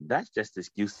that's just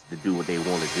excuses to do what they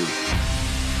want to do.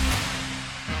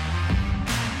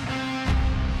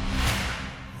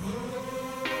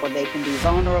 Where they can be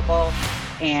vulnerable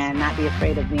and not be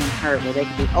afraid of being hurt, where they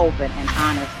can be open and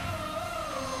honest.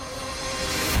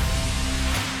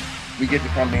 We get to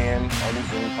come in on the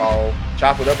Zoom call,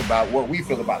 chop it up about what we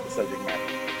feel about the subject matter.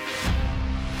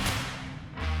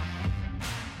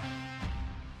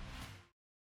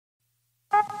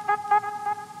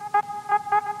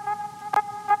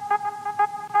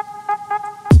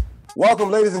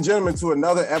 Welcome, ladies and gentlemen, to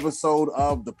another episode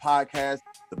of the podcast.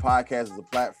 The podcast is a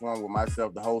platform with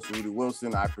myself, the host, Rudy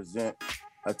Wilson. I present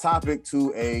a topic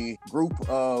to a group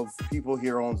of people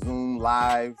here on Zoom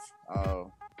live.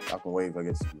 Y'all can wave, I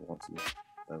guess, if you want to.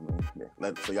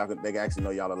 So they can actually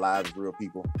know y'all are live as real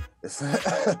people.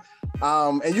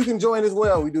 And you can join as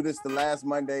well. We do this the last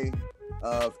Monday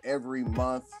of every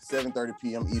month, 7:30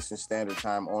 p.m. Eastern Standard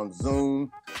Time on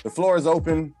Zoom. The floor is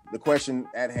open. The question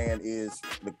at hand is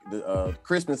the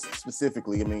Christmas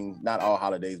specifically. I mean, not all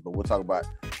holidays, but we'll talk about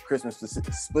Christmas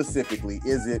specifically.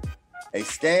 Is it a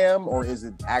scam, or is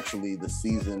it actually the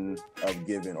season of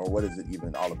giving, or what is it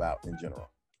even all about in general?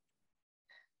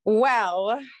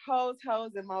 Well, hoes,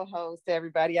 and mo hoes to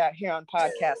everybody out here on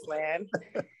podcast land.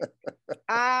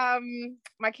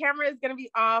 My camera is going to be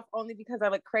off only because I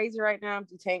look crazy right now. I'm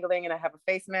detangling and I have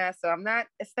a face mask, so I'm not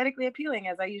aesthetically appealing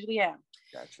as I usually am.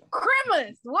 Gotcha.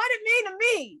 Christmas, what it mean to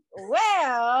me?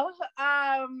 Well,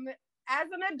 as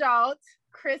an adult,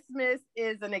 Christmas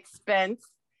is an expense.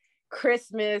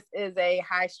 Christmas is a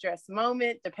high stress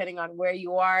moment, depending on where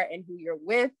you are and who you're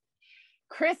with.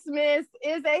 Christmas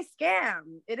is a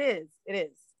scam. It is.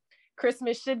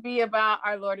 Christmas should be about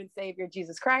our Lord and Savior,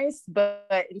 Jesus Christ,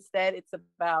 but instead it's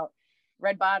about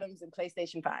red bottoms and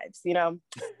PlayStation 5s, you know?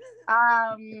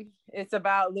 It's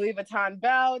about Louis Vuitton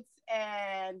belts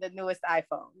and the newest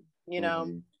iPhone, you know?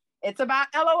 Mm-hmm. It's about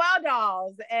LOL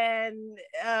dolls and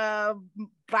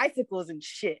bicycles and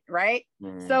shit, right?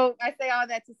 Mm-hmm. So I say all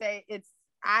that to say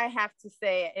I have to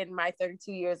say in my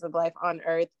 32 years of life on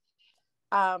earth,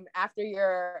 after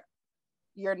you're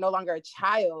no longer a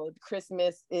child,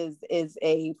 Christmas is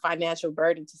a financial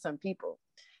burden to some people.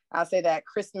 I'll say that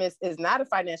Christmas is not a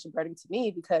financial burden to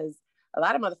me because a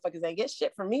lot of motherfuckers ain't get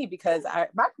shit from me because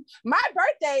my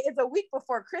birthday is a week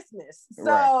before Christmas. So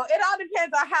right. It all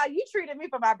depends on how you treated me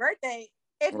for my birthday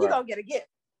if you're gonna get a gift.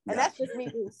 And that's just me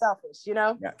being selfish, you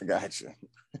know? Yeah, gotcha.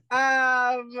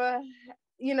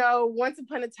 You know, once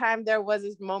upon a time, there was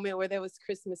this moment where there was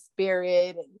Christmas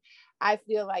spirit. And I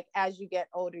feel like as you get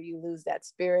older, you lose that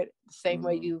spirit. The same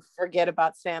way you forget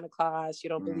about Santa Claus, you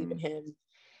don't believe in him.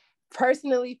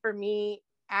 Personally, for me,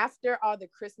 after all the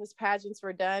Christmas pageants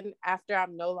were done, after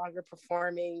I'm no longer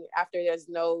performing, after there's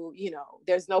no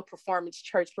performance,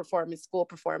 church performance, school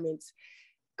performance,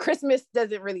 Christmas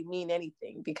doesn't really mean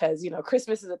anything because, you know,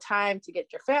 Christmas is a time to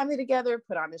get your family together,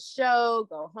 put on a show,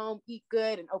 go home, eat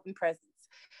good, and open presents.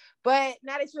 But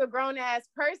now that you're a grown-ass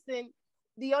person,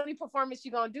 the only performance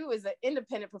you're going to do is an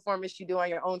independent performance you do on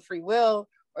your own free will,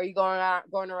 or you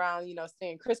going around, you know,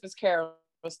 singing Christmas carols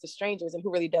to strangers. And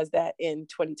who really does that in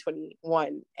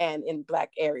 2021 and in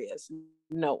Black areas?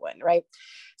 No one, right?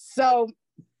 So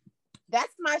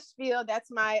that's my spiel. That's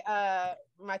my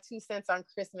my 2 cents on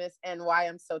Christmas and why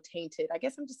I'm so tainted. I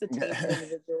guess I'm just a tainted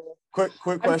individual. Quick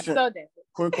question.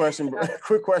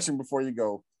 Quick question before you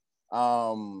go.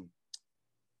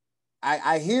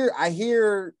 I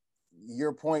hear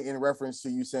your point in reference to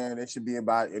you saying it should be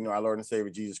about, you know, our Lord and Savior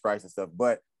Jesus Christ and stuff,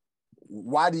 but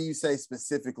why do you say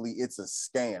specifically it's a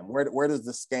scam? Where does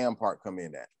the scam part come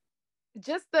in at?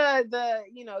 Just the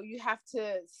you know, you have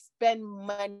to spend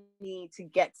money to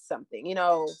get something, you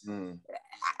know.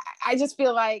 I just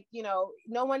feel like, you know,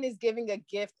 no one is giving a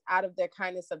gift out of their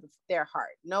kindness of their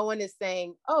heart. No one is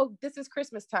saying, oh, this is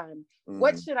Christmas time.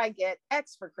 What should I get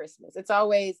X for Christmas? It's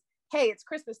always, hey, it's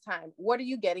Christmas time. What are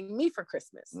you getting me for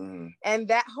Christmas? And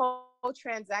that whole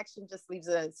transaction just leaves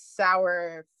a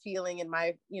sour feeling in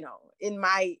my, you know, in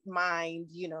my mind,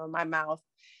 you know, in my mouth.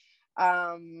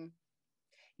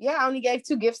 Yeah, I only gave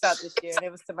 2 gifts out this year, and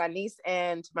it was to my niece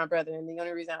and to my brother. And the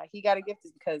only reason he got a gift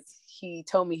is because he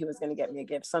told me he was going to get me a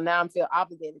gift. So now I feel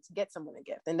obligated to get someone a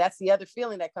gift. And that's the other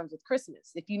feeling that comes with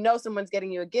Christmas. If you know someone's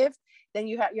getting you a gift, then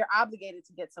you're obligated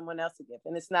to get someone else a gift.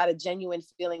 And it's not a genuine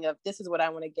feeling of, this is what I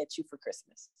want to get you for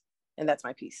Christmas. And that's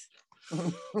my piece.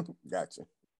 Gotcha.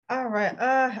 All right.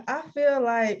 I feel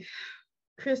like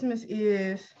Christmas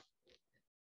is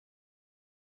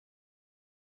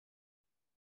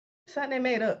something they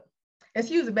made up.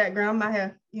 Excuse the background. I might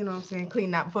have, you know what I'm saying,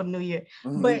 cleaned out before the new year.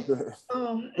 But,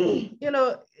 you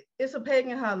know, it's a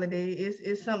pagan holiday.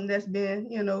 It's something that's been,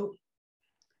 you know,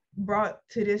 brought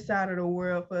to this side of the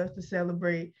world for us to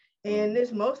celebrate. And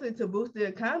it's mostly to boost the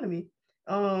economy.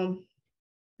 The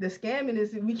scamming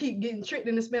is we keep getting tricked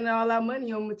into spending all our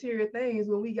money on material things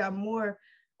when we got more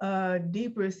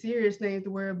deeper, serious things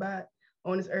to worry about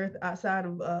on this earth outside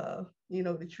of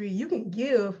the tree. You can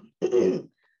give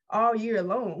all year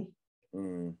long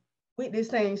with this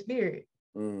same spirit.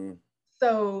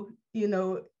 So,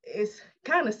 it's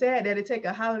kind of sad that it take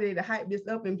a holiday to hype this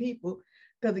up in people.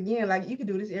 Because again, like you can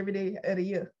do this every day of the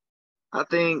year. I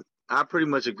think I pretty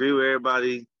much agree with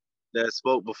everybody that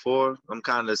spoke before. I'm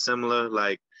kind of similar.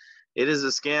 Like, it is a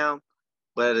scam,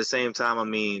 but at the same time, I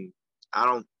mean,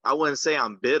 I wouldn't say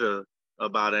I'm bitter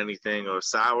about anything or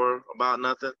sour about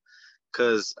nothing,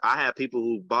 because I had people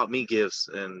who bought me gifts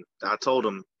and I told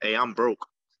them, hey, I'm broke,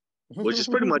 which is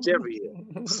pretty much every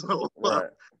year. So, right.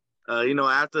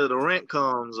 After the rent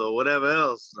comes or whatever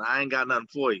else, I ain't got nothing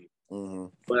for you.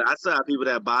 But I still have people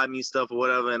that buy me stuff or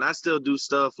whatever, and I still do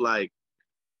stuff like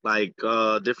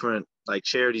different like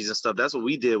charities and stuff. That's what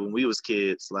we did when we was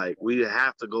kids. Like, we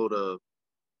have to go to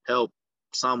help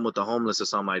some with the homeless or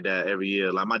something like that every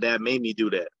year. Like, my dad made me do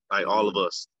that, like all of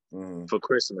us, for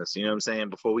Christmas. You know what I'm saying?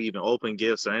 Before we even open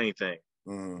gifts or anything.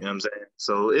 You know what I'm saying?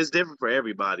 So it's different for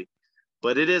everybody.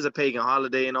 But it is a pagan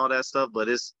holiday and all that stuff. But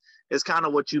it's kind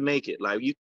of what you make it. Like,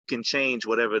 you can change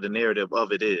whatever the narrative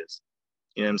of it is.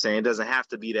 You know what I'm saying? It doesn't have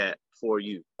to be that for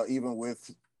you. Even with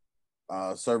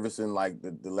servicing like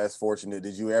the less fortunate,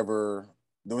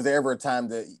 was there ever a time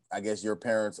that I guess your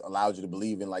parents allowed you to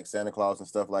believe in like Santa Claus and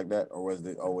stuff like that? Or was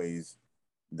it always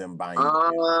them buying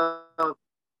you?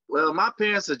 Well, my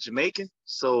parents are Jamaican.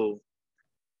 So,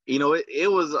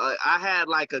 it was, I had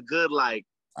like a good, like,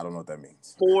 I don't know what that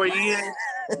means. 4 years.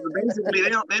 Basically, they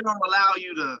don't allow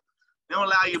you to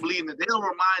believe in it. They don't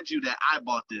remind you that I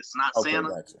bought this, not Santa.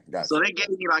 Gotcha. So they gave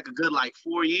me like a good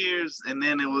 4 years, and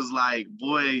then it was like,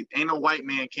 boy, ain't no white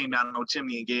man came down no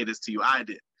chimney and gave this to you. I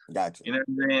did. Gotcha. You know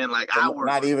what I'm saying? Like, so I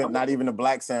worked. Not even a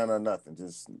black Santa or nothing.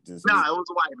 Just it was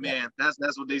a white man.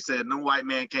 That's what they said. No white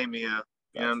man came here. Gotcha.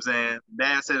 You know what I'm saying?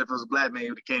 Dad said if it was a black man, he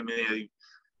would have came in here,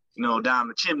 down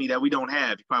the chimney that we don't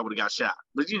have, he probably would have got shot.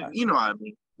 But you know what I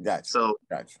mean. Gotcha. So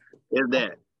gotcha. It's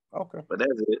that. Okay. But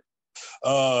that's it.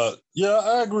 Yeah,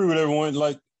 I agree with everyone.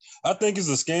 Like, I think it's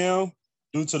a scam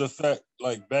due to the fact,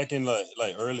 like, back in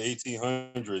like early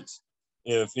 1800s,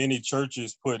 if any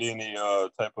churches put any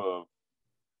type of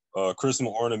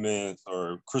Christmas ornaments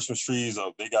or Christmas trees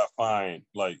up, they got fined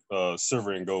like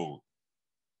silver and gold.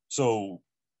 So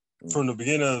from the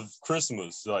beginning of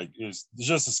Christmas, like, it's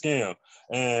just a scam.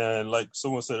 And like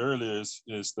someone said earlier,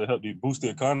 it's to help you boost the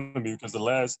economy, because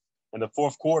in the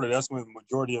fourth quarter, that's when the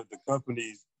majority of the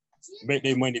companies make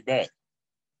their money back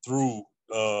through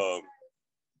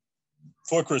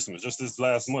for Christmas, just this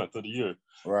last month of the year.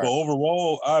 Right. But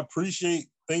overall, I appreciate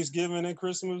Thanksgiving and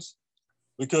Christmas,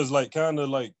 because like kind of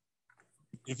like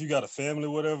if you got a family,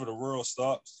 whatever, the world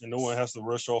stops and no one has to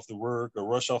rush off to work or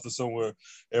rush off to somewhere.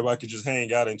 Everybody can just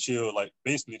hang out and chill, like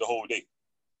basically the whole day.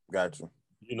 Gotcha.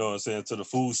 You know what I'm saying? Until the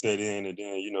food set in, and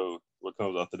then what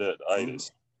comes after that, the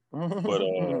itis. But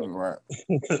right.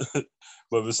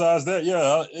 But besides that,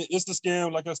 yeah, it's the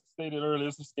scam. Like I stated earlier,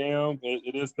 it's a scam.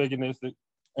 It is paganistic,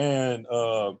 and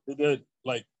it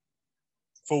like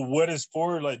for what it's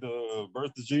for, like the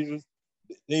birth of Jesus,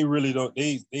 they really don't.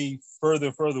 They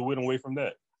further went away from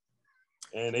that,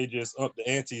 and they just up the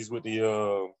antes with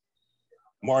the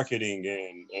marketing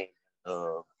and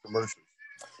commercials.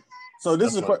 So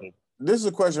this is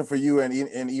a question for you and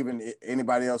even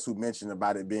anybody else who mentioned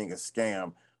about it being a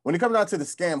scam. When it comes down to the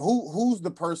scam, who's the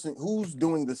person who's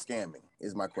doing the scamming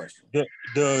is my question.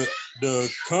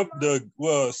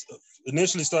 Well,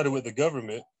 initially started with the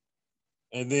government,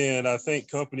 and then I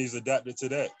think companies adapted to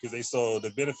that because they saw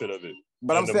the benefit of it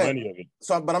the money of it.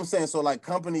 So like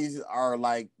companies are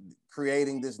like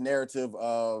creating this narrative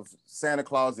of Santa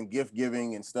Claus and gift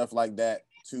giving and stuff like that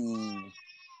to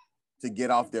get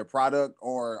off their product,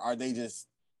 or are they just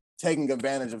taking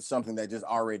advantage of something that just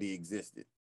already existed?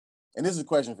 And this is a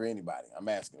question for anybody. I'm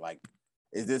asking, like,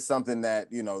 is this something that,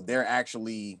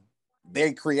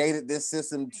 they created this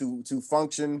system to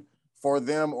function for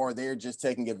them, or they're just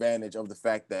taking advantage of the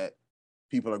fact that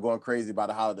people are going crazy about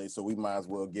the holiday, so we might as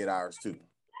well get ours too?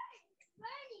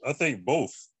 I think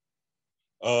both.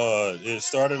 It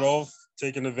started off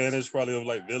taking advantage probably of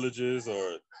like villages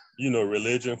or,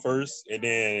 religion first, and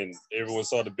then everyone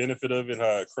saw the benefit of it and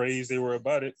how crazy they were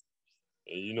about it.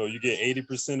 And, you get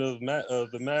 80%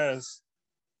 of the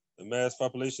mass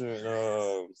population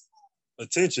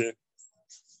attention.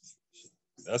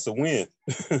 That's a win.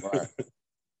 Right.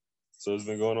 So it's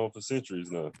been going on for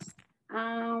centuries now.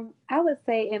 I would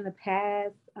say in the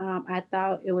past, I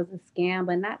thought it was a scam,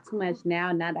 but not too much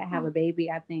now. Now that I have a baby,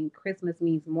 I think Christmas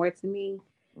means more to me.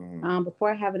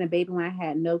 Before having a baby, when I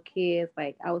had no kids,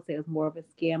 like I would say it was more of a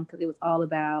scam because it was all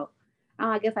about,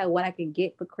 I guess like what I can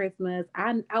get for Christmas.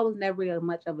 I was never really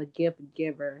much of a gift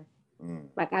giver.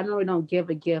 Like I normally don't give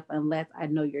a gift unless I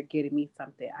know you're getting me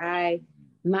something. I'm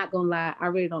not gonna lie, I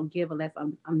really don't give unless I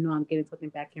know I'm getting something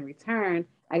back in return.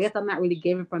 I guess I'm not really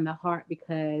giving from the heart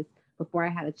because before I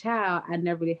had a child, I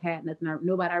never really had nothing.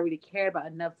 Nobody I really cared about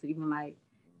enough to even like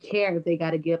care if they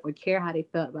got a gift or care how they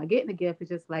felt about getting a gift. It's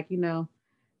just like,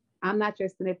 I'm not your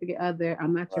significant other.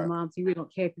 I'm not your mom. So you really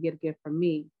don't care if you get a gift from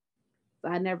me. So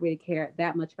I never really cared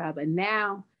that much about it. But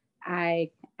now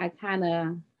I kind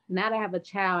of, now that I have a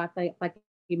child, I feel like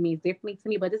it means differently to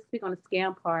me. But just speak on the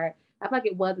scam part, I feel like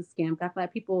it was a scam. I feel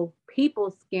like people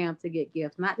scam to get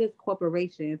gifts, not just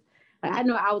corporations. Like I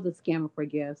know I was a scammer for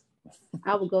gifts.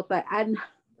 I would go through,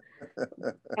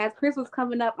 as Christmas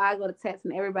coming up, I go to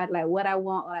texting everybody like what I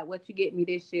want, or like what you get me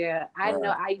this year. I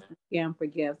know I used to scam for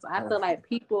gifts. So I feel like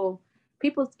people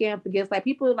scam for gifts. Like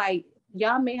people like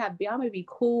y'all may be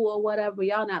cool or whatever.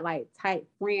 Y'all not like tight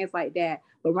friends like that.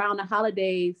 But around the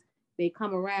holidays, they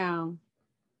come around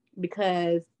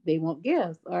because they want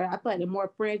gifts. Or I feel like the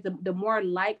more friends, the more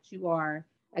liked you are,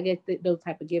 I guess those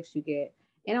type of gifts you get.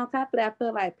 And on top of that, I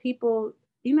feel like people,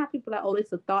 people like, oh,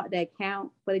 it's a thought that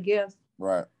count for the gifts.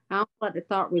 Right. I don't feel like the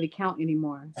thought really count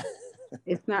anymore.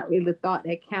 It's not really the thought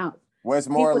that counts. Well, it's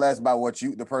more or less about what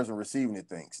the person receiving it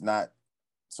thinks, not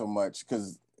so much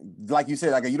because, like you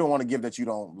said, like you don't want to give that you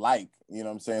don't like. You know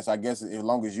what I'm saying? So I guess as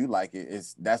long as you like it,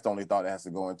 that's the only thought that has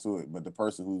to go into it. But the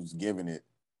person who's giving it,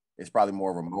 it's probably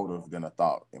more of a motive than a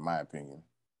thought, in my opinion.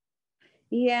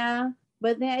 Yeah,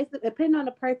 but then it's depending on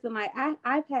the person. Like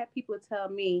I've had people tell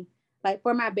me, like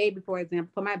for my baby, for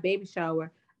example, for my baby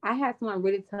shower, I had someone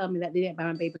really tell me that they didn't buy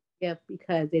my baby a gift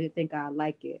because they didn't think I'd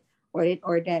like it, or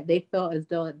that they felt as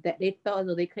though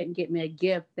they couldn't get me a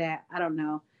gift that I don't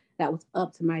know that was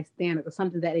up to my standard or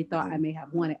something that they thought I may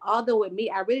have wanted. Although with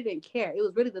me, I really didn't care. It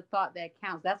was really the thought that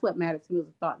counts. That's what mattered to me was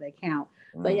the thought that count.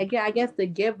 But yeah, I guess the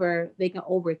giver, they can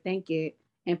overthink it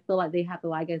and feel like they have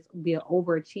to, I guess, be an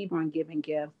overachiever on giving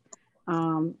gifts.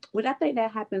 Which I think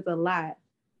that happens a lot.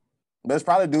 That's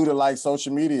probably due to like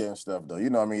social media and stuff, though.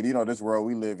 You know what I mean? You know, this world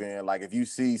we live in, like if you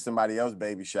see somebody else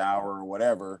baby shower or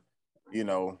whatever,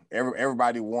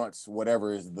 everybody wants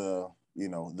whatever is the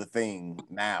thing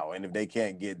now. And if they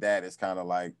can't get that, it's kind of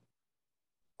like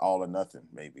all or nothing,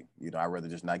 maybe. I'd rather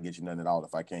just not get you nothing at all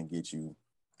if I can't get you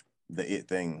the it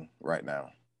thing right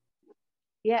now.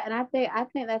 Yeah, and I think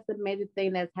that's the major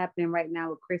thing that's happening right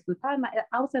now with Christmas. Probably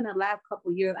I would say in the last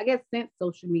couple of years, I guess since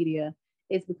social media,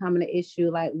 it's becoming an issue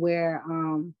like where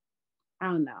I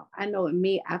don't know. I know with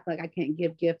me, I feel like I can't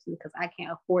give gifts because I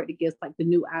can't afford the gifts like the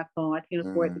new iPhone. I can't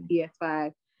afford the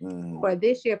PS5. For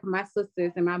this year, for my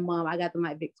sisters and my mom, I got them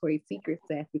like Victoria's Secret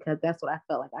sets because that's what I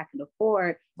felt like I could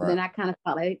afford. Right. Then I kind of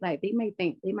felt like they might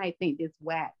think this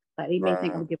whack. Like they may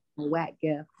think I'm giving them a whack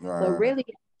gift. Right. But really,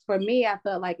 for me, I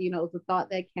felt like it's a thought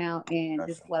that count and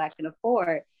just what I can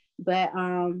afford. But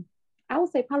I would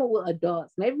say probably with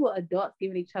adults. Maybe with adults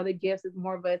giving each other gifts is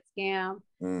more of a scam.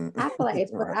 I feel like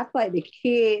I feel like the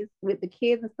kids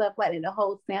and stuff like that, the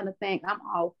whole Santa thing, I'm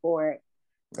all for it.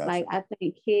 Gotcha. Like I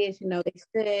think kids,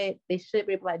 they should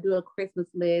be able to like do a Christmas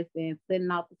list and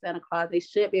sending off to Santa Claus. They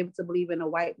should be able to believe in a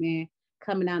white man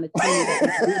coming down the chimney. I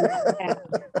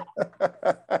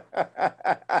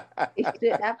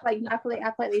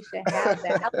feel like they should have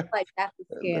that. I feel like that's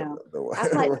a scam. I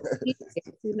feel like kids,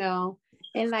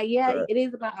 and like it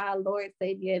is about our Lord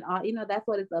Savior and all. That's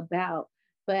what it's about.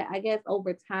 But I guess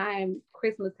over time,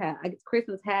 Christmas has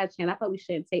changed. I thought we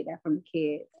shouldn't take that from the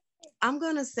kids. I'm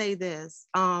going to say this.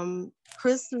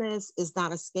 Christmas is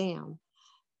not a scam.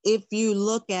 If you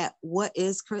look at what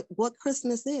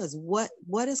Christmas is, what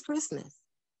is Christmas?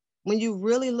 When you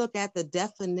really look at the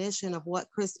definition of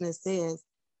what Christmas is,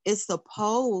 it's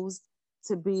supposed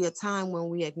to be a time when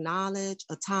we acknowledge,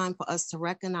 a time for us to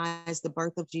recognize the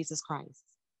birth of Jesus Christ.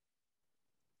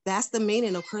 That's the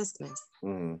meaning of Christmas.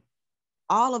 Mm-hmm.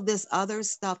 All of this other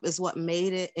stuff is what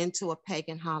made it into a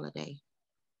pagan holiday.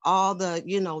 All the,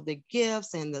 the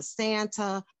gifts and the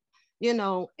Santa, and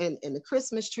the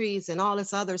Christmas trees and all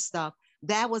this other stuff,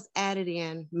 that was added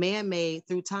in, man-made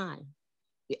through time.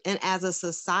 And as a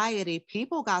society,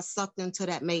 people got sucked into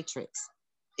that matrix.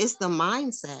 It's the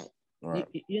mindset. Right.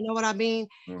 You know what I mean?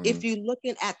 Mm-hmm. If you're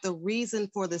looking at the reason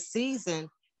for the season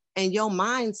and your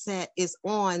mindset is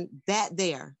on that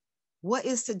there, what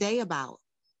is today about?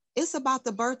 It's about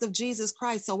the birth of Jesus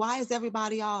Christ. So why is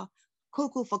everybody all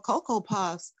cuckoo for Cocoa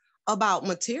Puffs about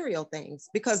material things,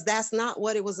 because that's not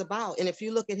what it was about. And if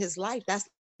you look at his life, that's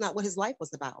not what his life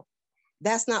was about.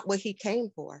 That's not what he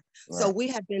came for. Right. So we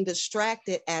have been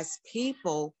distracted as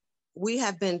people. We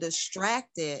have been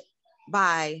distracted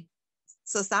by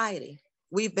society.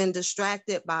 We've been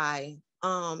distracted by,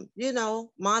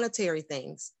 monetary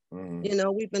things.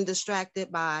 We've been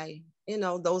distracted by,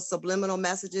 those subliminal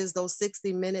messages, those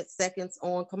 60-minute seconds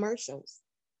on commercials.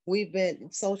 We've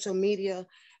been social media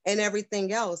and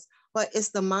everything else, but it's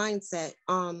the mindset.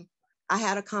 I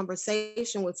had a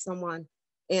conversation with someone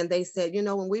and they said,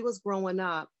 when we was growing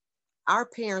up, our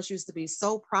parents used to be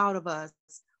so proud of us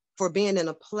for being in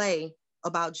a play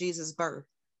about Jesus' birth.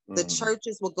 The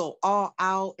churches would go all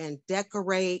out and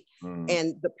decorate,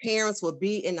 and the parents would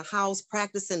be in the house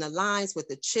practicing the lines with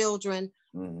the children.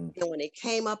 And when they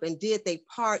came up and did their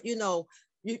part, you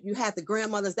had the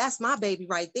grandmothers, that's my baby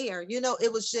right there.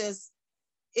 It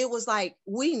was like,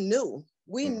 we knew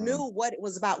what it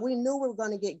was about. We knew we were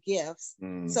going to get gifts.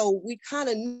 So we kind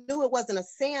of knew it wasn't a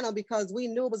Santa, because we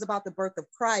knew it was about the birth of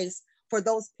Christ for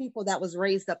those people that was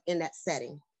raised up in that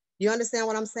setting. You understand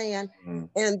what I'm saying?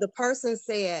 And the person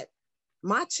said,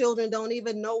 my children don't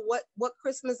even know what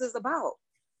Christmas is about.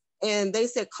 And they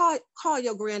said, call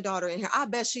your granddaughter in here. I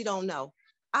bet she don't know.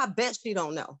 I bet she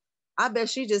don't know. I bet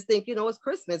she just think, it's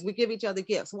Christmas. We give each other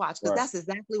gifts. Watch, because that's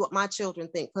exactly what my children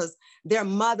think, because their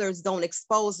mothers don't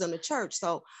expose them to church.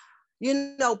 So,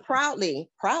 proudly,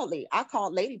 I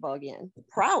called Ladybug in.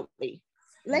 Proudly.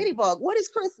 Ladybug, what is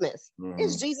Christmas?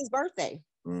 It's Jesus' birthday.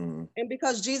 And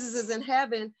because Jesus is in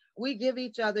heaven, we give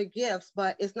each other gifts,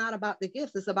 but it's not about the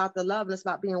gifts. It's about the love, and it's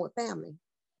about being with family.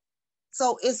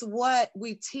 So it's what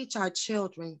we teach our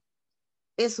children.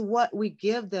 It's what we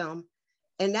give them,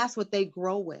 and that's what they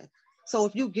grow with. So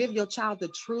if you give your child the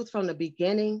truth from the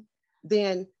beginning,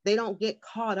 then they don't get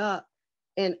caught up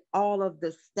in all of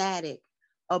the static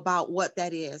about what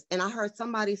that is. And I heard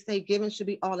somebody say giving should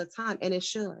be all the time, and it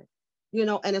should.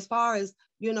 And as far as,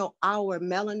 our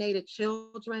melanated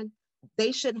children,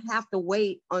 they shouldn't have to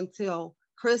wait until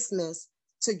Christmas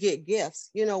to get gifts.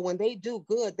 When they do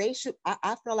good, they should,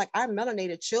 I feel like our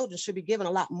melanated children should be given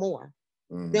a lot more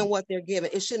than what they're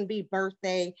given. It shouldn't be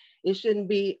birthday. It shouldn't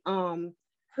be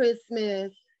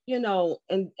Christmas, and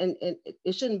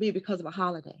it shouldn't be because of a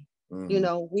holiday.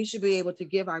 We should be able to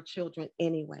give our children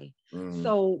anyway.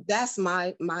 So that's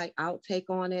my outtake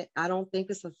on it. I don't think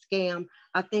it's a scam.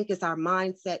 I think it's our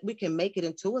mindset. We can make it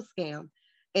into a scam.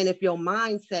 And if your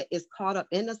mindset is caught up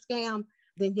in the scam,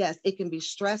 then yes, it can be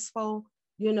stressful.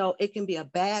 It can be a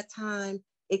bad time.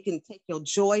 It can take your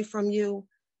joy from you,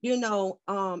 and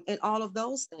all of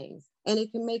those things. And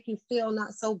it can make you feel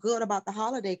not so good about the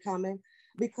holiday coming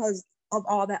because of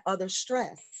all that other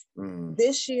stress.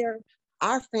 This year,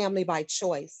 our family by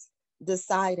choice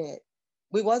decided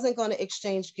we wasn't going to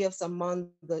exchange gifts among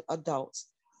the adults.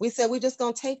 We said, we're just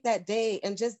going to take that day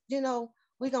and just,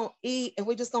 we're going to eat and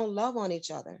we're just going to love on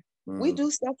each other. We do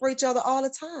stuff for each other all the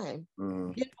time.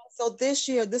 So this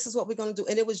year, this is what we're going to do.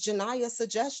 And it was Jania's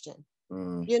suggestion,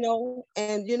 and you know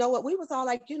what? We was all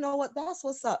like, that's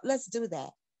what's up. Let's do that.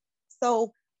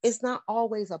 So it's not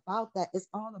always about that. It's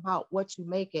all about what you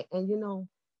make it. And,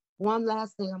 one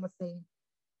last thing I'm going to say,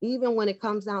 even when it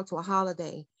comes down to a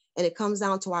holiday and it comes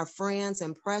down to our friends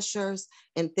and pressures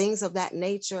and things of that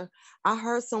nature, I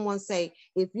heard someone say,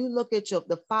 if you look at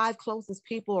the 5 closest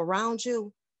people around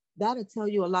you, that'll tell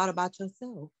you a lot about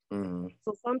yourself.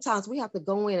 So sometimes we have to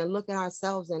go in and look at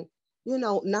ourselves and,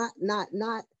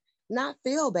 not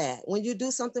feel bad. When you do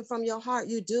something from your heart,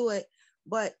 you do it,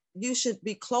 but you should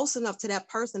be close enough to that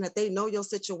person that they know your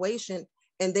situation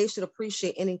and they should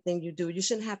appreciate anything you do. You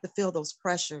shouldn't have to feel those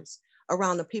pressures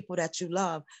around the people that you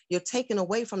love. You're taken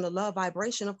away from the love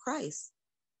vibration of Christ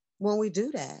when we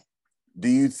do that. Do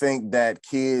you think that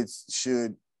kids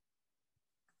should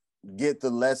get the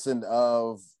lesson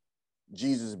of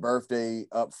Jesus' birthday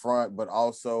up front, but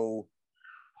also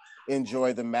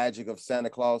enjoy the magic of Santa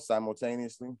Claus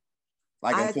simultaneously?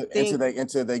 Like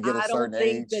until they get a certain age?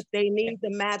 I don't think that they need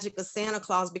the magic of Santa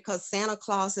Claus, because Santa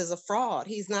Claus is a fraud.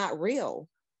 He's not real.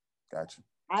 Gotcha.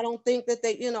 I don't think that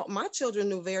they, my children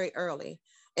knew very early,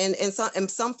 and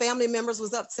some family members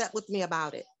was upset with me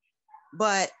about it,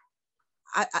 but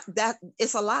that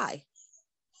it's a lie.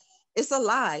 It's a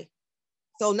lie.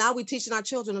 So now we're teaching our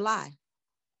children a lie.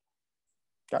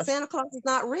 Gotcha. Santa Claus is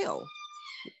not real.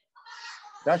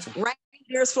 Gotcha.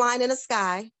 Reindeers flying in the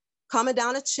sky, coming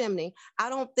down a chimney. I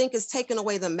don't think it's taking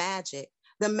away the magic.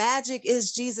 The magic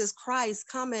is Jesus Christ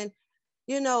coming.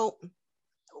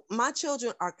 My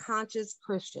children are conscious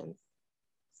Christians.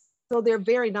 So they're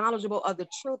very knowledgeable of the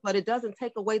truth, but it doesn't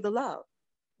take away the love.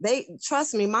 They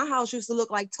trust me, my house used to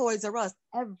look like Toys R Us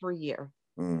every year.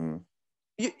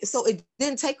 So it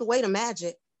didn't take away the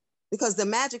magic, because the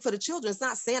magic for the children is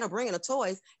not Santa bringing the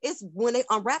toys. It's when they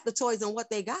unwrap the toys and what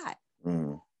they got.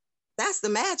 That's the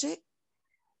magic.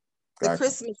 The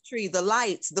Christmas tree, the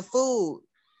lights, the food,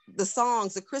 the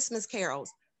songs, the Christmas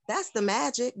carols. That's the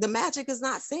magic. The magic is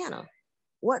not Santa.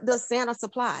 What does Santa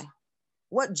supply?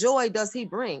 What joy does he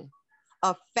bring?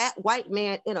 A fat white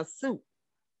man in a suit.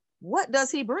 What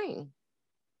does he bring?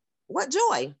 What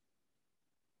joy?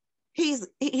 He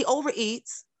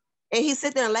overeats and he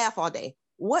sits there and laugh all day.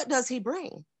 What does he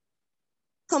bring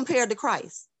compared to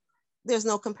Christ? There's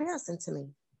no comparison to me.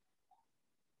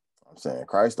 I'm saying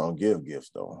Christ don't give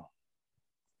gifts though.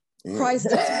 Yeah. Christ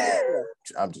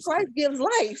gives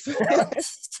life.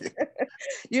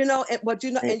 You know, but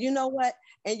you know, and you know what,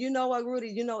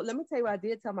 Rudy, let me tell you what I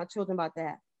did tell my children about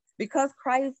that. Because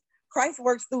Christ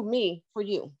works through me for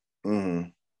you.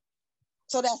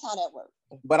 So that's how that works.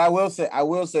 But I will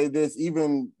say this,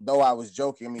 even though I was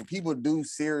joking, I mean, people do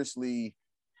seriously,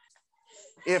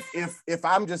 if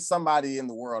I'm just somebody in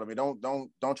the world, I mean,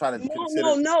 don't try to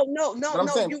consider. No,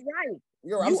 saying, you're right.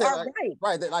 You are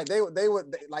right. They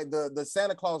would like the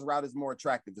Santa Claus route is more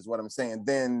attractive, is what I'm saying.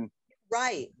 Than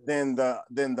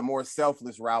the more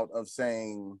selfless route of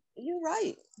saying you're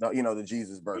right. The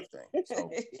Jesus birth thing.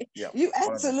 So yeah, you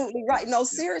absolutely right. No,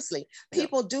 seriously,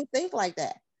 people do think like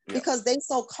that because they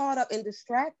so caught up and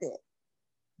distracted.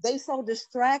 They so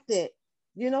distracted.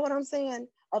 You know what I'm saying?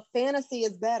 A fantasy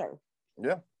is better.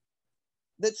 Yeah.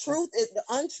 The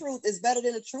untruth is better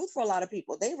than the truth for a lot of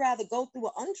people. They rather go through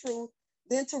an untruth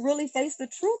than to really face the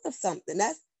truth of something.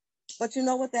 But you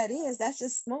know what that is? That's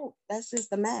just smoke. That's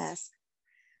just the mask.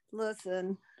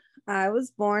 Listen, I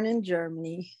was born in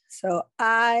Germany, so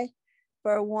I,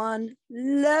 for one,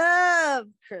 love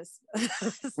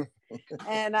Christmas.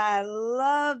 And I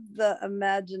love the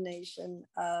imagination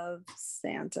of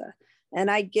Santa. And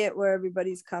I get where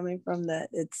everybody's coming from, that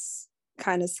it's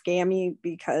kind of scammy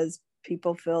because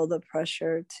people feel the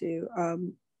pressure to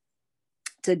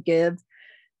give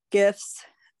gifts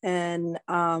and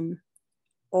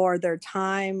or their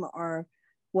time or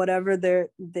whatever they're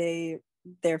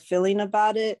feeling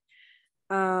about it.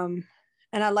 And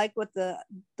I like what the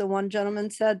one gentleman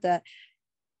said, that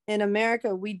in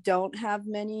America we don't have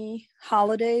many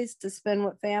holidays to spend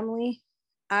with family.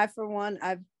 I, for one,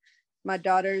 my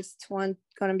daughter's going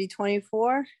to be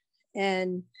 24,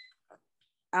 and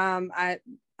I'm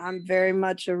very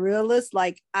much a realist.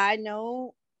 Like, I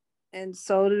know, and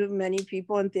so do many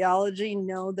people in theology,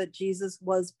 know that Jesus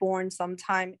was born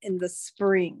sometime in the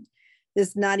spring.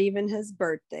 It's not even his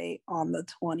birthday on the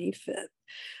 25th.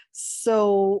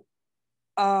 So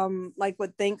like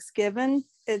with Thanksgiving,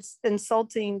 it's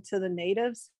insulting to the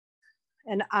natives,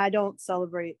 and I don't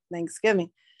celebrate Thanksgiving.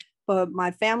 But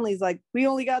my family's like, we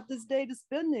only got this day to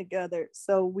spend together.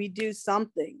 So we do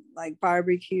something like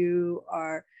barbecue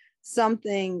or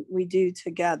something we do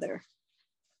together.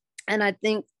 And I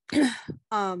think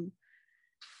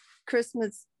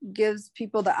Christmas gives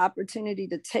people the opportunity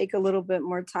to take a little bit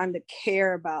more time to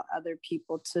care about other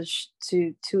people,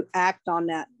 to act on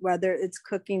that, whether it's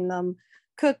cooking them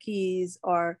cookies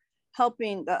or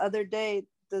helping. The other day,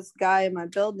 this guy in my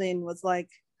building was like,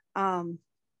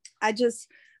 I just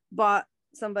bought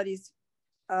somebody's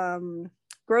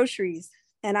groceries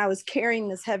and I was carrying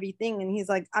this heavy thing, and he's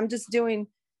like, I just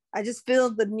feel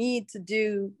the need to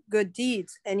do good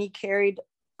deeds. And he carried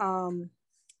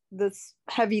this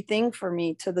heavy thing for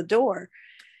me to the door.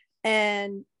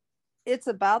 And it's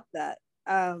about that.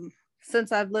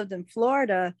 Since I've lived in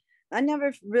Florida, I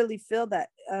never really feel that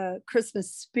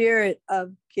Christmas spirit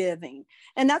of giving.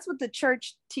 And that's what the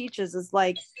church teaches, is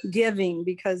like giving,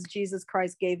 because Jesus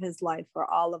Christ gave his life for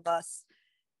all of us.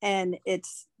 And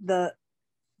it's the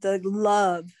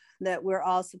love that we're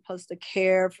all supposed to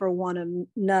care for one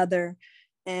another.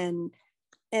 And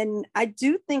I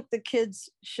do think the kids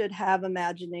should have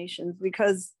imaginations,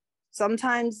 because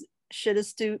sometimes shit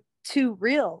is too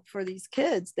real for these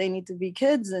kids. They need to be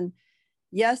kids. And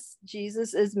yes,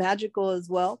 Jesus is magical as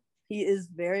well. He is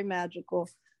very magical,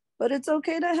 but it's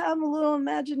okay to have a little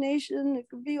imagination. It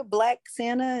could be a black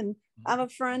Santa. And I have a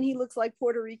friend, he looks like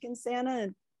Puerto Rican Santa.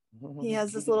 And he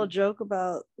has this little joke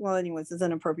about, well, anyways, it's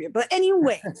inappropriate. But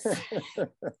anyways,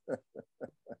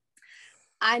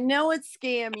 I know it's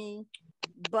scammy,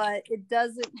 but it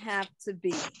doesn't have to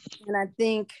be. And I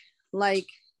think like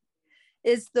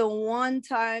it's the one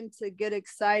time to get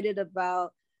excited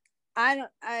about. I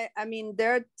mean,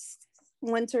 there are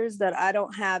winters that I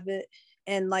don't have it.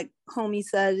 And like homie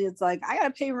said, it's like, I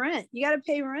gotta pay rent. You gotta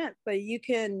pay rent, but you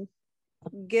can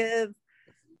give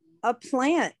a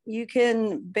plant. You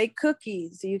can bake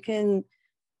cookies. You can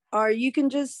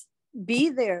just be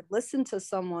there, listen to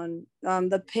someone.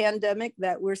 The pandemic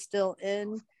that we're still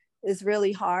in is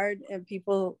really hard, and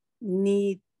people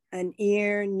need an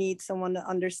ear, need someone to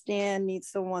understand, need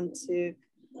someone to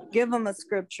give them a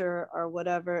scripture or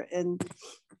whatever. And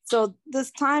so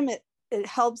this time it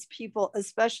helps people,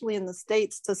 especially in the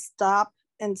States, to stop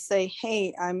and say,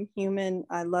 hey, I'm human,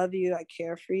 I love you, I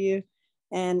care for you.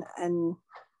 And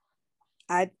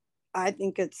I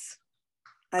think it's,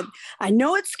 I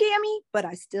know it's scammy, but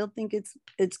I still think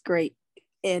it's great.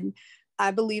 And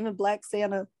I believe in Black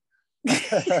Santa.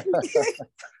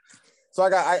 So I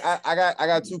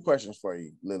got two questions for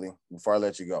you, Lily, before I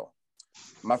let you go.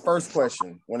 My first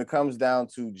question, when it comes down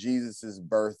to Jesus's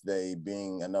birthday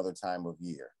being another time of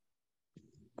year,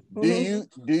 do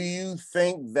you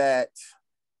think that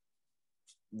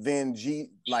then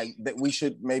that we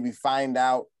should maybe find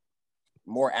out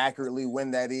more accurately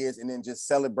when that is and then just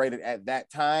celebrate it at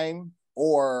that time,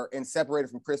 and separate it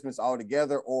from Christmas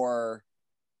altogether, or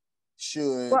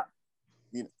should go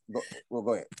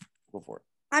ahead, go for it.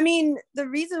 I mean, the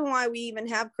reason why we even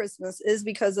have Christmas is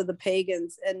because of the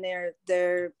pagans, and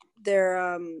they're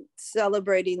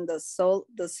celebrating the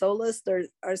solstice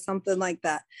or something like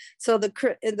that. So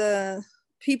the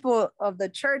people of the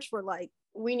church were like,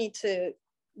 we need to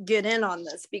get in on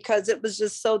this, because it was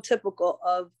just so typical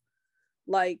of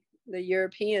like the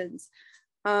Europeans.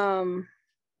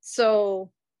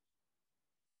 So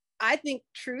I think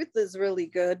truth is really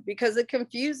good, because it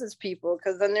confuses people,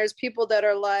 because then there's people that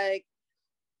are like,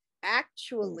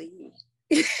 actually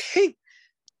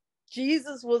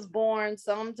Jesus was born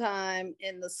sometime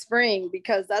in the spring,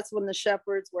 because that's when the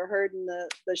shepherds were herding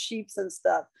the sheeps and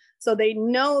stuff. So they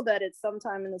know that it's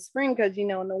sometime in the spring, because in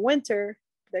the winter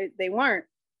they weren't.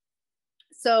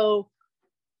 So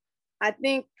I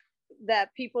think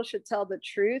that people should tell the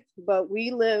truth, but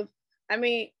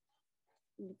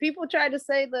people try to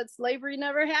say that slavery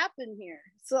never happened here.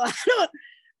 So I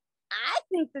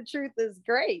think the truth is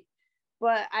great.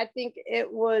 But I think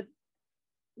it would,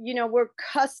 we're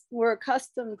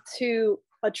accustomed to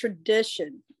a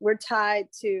tradition. We're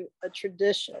tied to a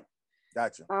tradition.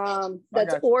 Gotcha.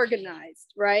 That's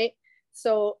organized, right?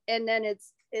 So, and then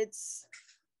it's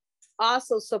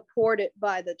also supported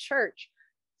by the church.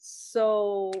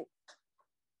 So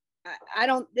I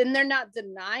don't, and they're not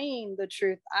denying the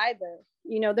truth either.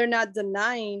 They're not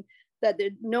denying that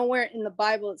nowhere in the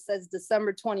Bible it says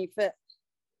December 25th.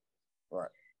 Right.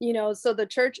 So the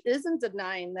church isn't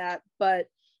denying that, but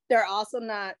they're also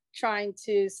not trying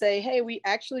to say, hey, we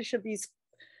actually should be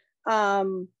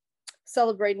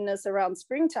celebrating this around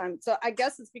springtime. So I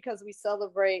guess it's because we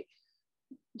celebrate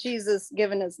Jesus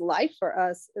giving his life for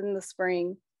us in the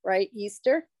spring, right?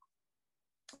 Easter,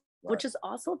 right, which is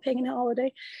also a pagan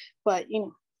holiday. But,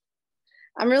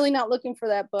 I'm really not looking for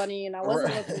that bunny, and I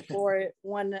wasn't looking for it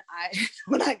when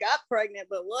I got pregnant,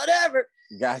 but whatever.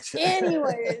 Gotcha.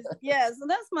 Anyways, yeah, so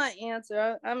that's my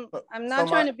answer. I'm not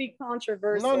trying to be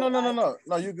controversial.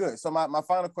 No, you're good. So my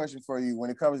final question for you, when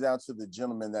it comes down to the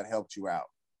gentleman that helped you out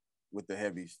with the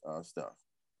heavy stuff.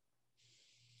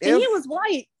 And he was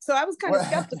white, so I was kind of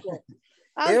skeptical.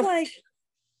 I was like,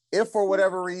 if for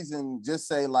whatever reason, just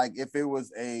say like if it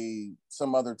was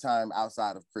some other time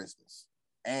outside of Christmas,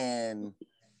 and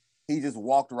he just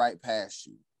walked right past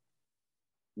you,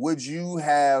 would you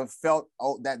have felt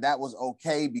that was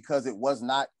okay because it was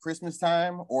not Christmas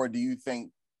time, or do you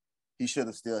think he should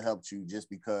have still helped you just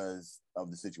because of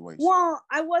the situation? Well,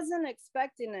 I wasn't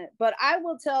expecting it, but I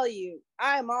will tell you,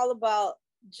 I am all about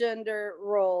gender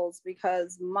roles,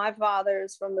 because my father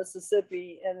is from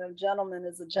Mississippi and a gentleman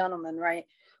is a gentleman, right?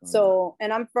 So,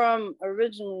 and I'm from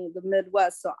originally the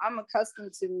Midwest, so I'm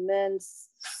accustomed to men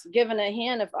giving a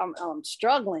hand if I'm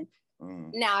struggling.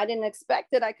 Now, I didn't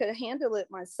expect it. I could handle it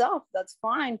myself. That's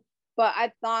fine. But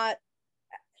I thought,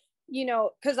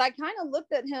 because I kind of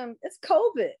looked at him, it's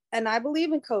COVID, and I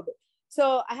believe in COVID.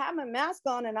 So I had my mask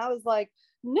on, and I was like,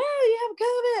 no, you have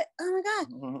COVID. Oh my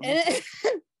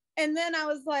God. And then I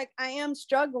was like, I am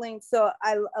struggling. So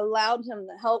I allowed him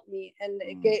to help me. And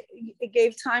it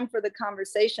gave time for the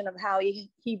conversation of how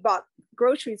he bought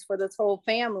groceries for this whole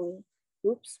family.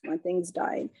 Oops, my thing's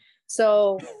dying.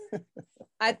 So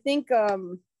I think, it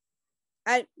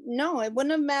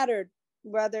wouldn't have mattered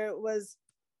whether it was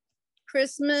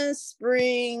Christmas,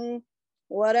 spring,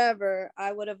 whatever.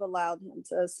 I would have allowed him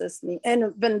to assist me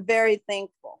and been very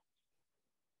thankful.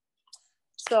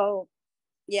 So,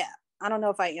 yeah. I don't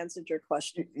know if I answered your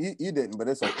question. You didn't, but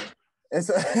it's okay.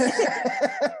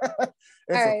 All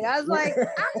right. I was like, I'm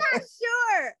not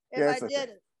sure if I did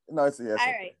it. No, it's all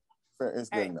right. It's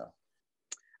good enough.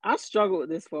 I struggled with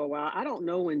this for a while. I don't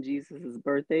know when Jesus'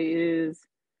 birthday is,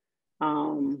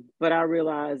 but I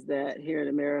realized that here in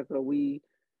America we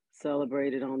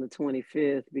celebrated on the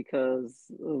 25th because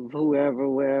of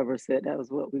wherever said that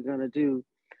was what we're gonna do.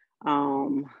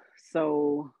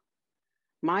 So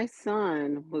my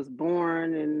son was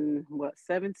born in what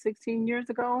 16 years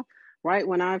ago, right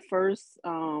when I first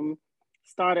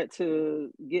started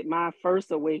to get my first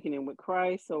awakening with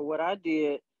Christ. So what I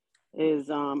did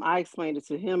is I explained it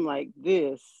to him like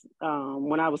this.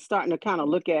 When I was starting to kind of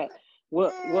look at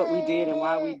what we did and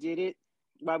why we did it,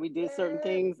 why we did certain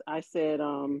things, I said,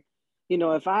 you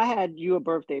know, if I had you a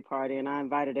birthday party and I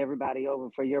invited everybody over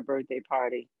for your birthday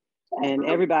party and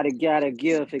everybody got a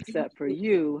gift except for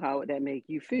you, how would that make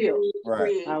you feel?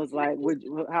 Right. I was like,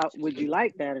 how would you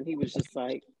like that? And he was just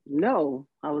like, no.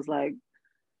 I was like,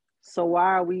 so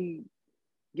why are we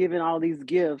giving all these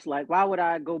gifts? Like, why would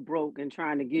I go broke and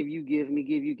trying to give you gift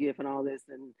and all this?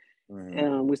 And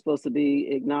we're supposed to be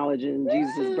acknowledging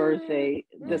Jesus' birthday,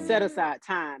 the set aside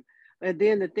time. And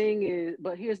then the thing is,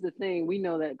 but here's the thing, we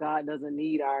know that God doesn't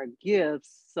need our gifts.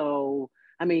 So,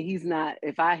 I mean, he's not,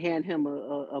 if I hand him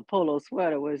a polo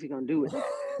sweater, what is he going to do with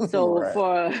that?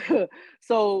 So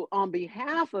so on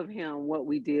behalf of him, what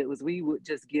we did was we would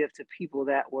just give to people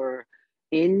that were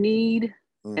in need.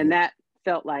 And that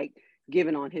felt like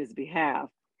giving on his behalf.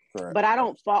 Correct. But I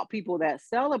don't fault people that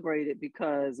celebrate it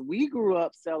because we grew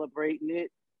up celebrating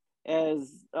it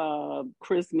as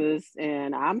Christmas,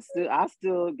 and I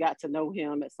still got to know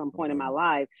him at some point in my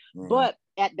life. But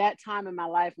at that time in my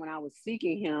life when I was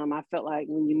seeking him, I felt like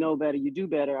when you know better, you do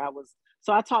better.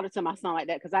 So I taught it to my son like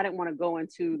that because I didn't want to go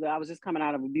into I was just coming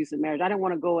out of abusive marriage. I didn't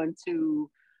want to go into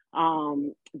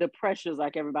the pressures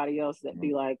like everybody else that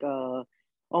be like,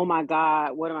 oh my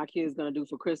God, what are my kids gonna do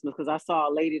for Christmas? Because I saw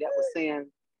a lady that was saying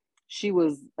she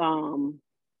was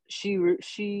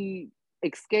she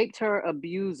escaped her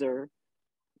abuser,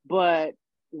 but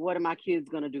what are my kids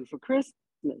gonna do for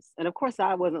Christmas? And of course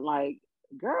I wasn't like,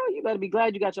 girl, you better be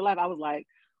glad you got your life. I was like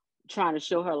trying to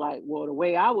show her like, well, the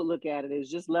way I would look at it is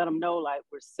just let them know like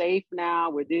we're safe now,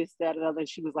 we're this, that, and other. And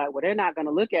she was like, well, they're not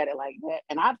gonna look at it like that.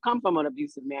 And I've come from an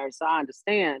abusive marriage, so I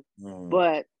understand.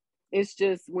 But it's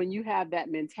just when you have that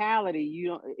mentality, you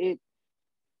don't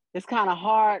it's kind of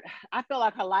hard. I felt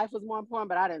like her life was more important,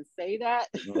 but I didn't say that.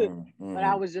 But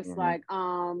I was just like,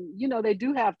 you know, they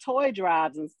do have toy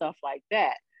drives and stuff like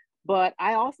that. But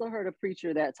I also heard a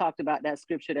preacher that talked about that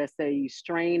scripture that say you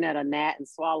strain at a gnat and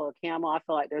swallow a camel. I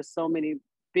feel like there's so many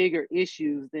bigger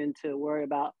issues than to worry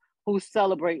about who's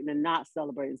celebrating and not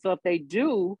celebrating. So if they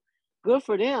do, good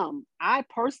for them. I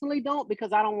personally don't,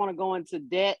 because I don't want to go into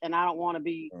debt and I don't want to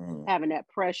be having that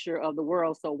pressure of the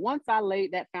world. So once I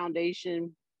laid that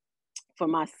foundation for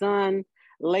my son,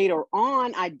 later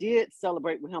on, I did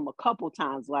celebrate with him a couple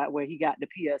times, like where he got the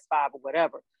PS5 or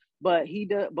whatever. But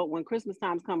when Christmas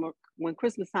comes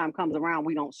around,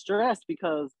 we don't stress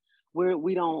because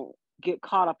we don't get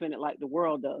caught up in it like the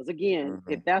world does. Again,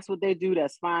 if that's what they do,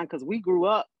 that's fine. Because we grew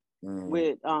up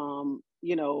with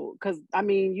you know, because I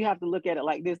mean, you have to look at it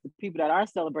like this: the people that are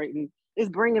celebrating is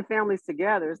bringing families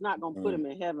together. It's not going to put them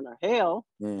in heaven or hell.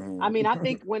 I mean, I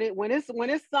think when it's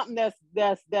something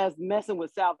that's messing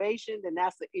with salvation, then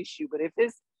that's the issue. But if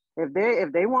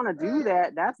they want to do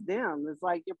that, that's them. It's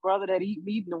like your brother that eat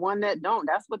meat and the one that don't.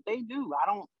 That's what they do. I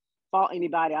don't fault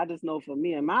anybody. I just know for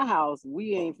me in my house,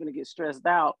 we ain't gonna get stressed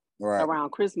out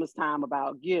around Christmas time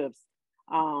about gifts.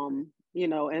 You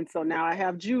know, and so now I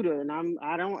have Judah, and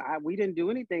we didn't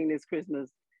do anything this Christmas.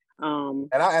 I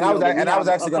was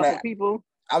actually going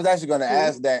to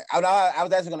ask that. I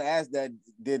was actually going to ask that.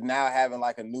 Did now having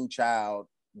like a new child,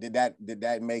 did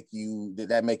that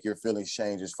make your feelings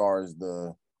change as far as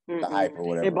the hype or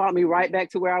whatever? It brought me right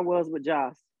back to where I was with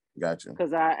Josh. Gotcha.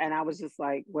 Because I was just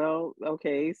like, well,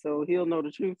 okay, so he'll know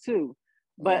the truth too.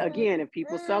 But again, if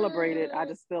people celebrate it, I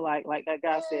just feel like that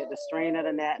guy said, the strain of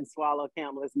the gnat and swallow a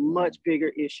camel is much bigger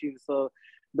issue. So,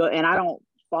 and I don't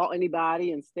fault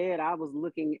anybody. Instead, I was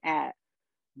looking at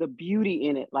the beauty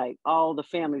in it, like all the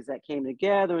families that came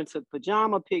together and took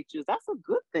pajama pictures. That's a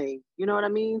good thing. You know what I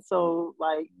mean? So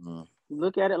like,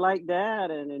 look at it like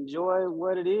that and enjoy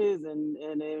what it is. And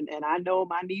I know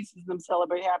my nieces them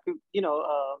celebrate happy,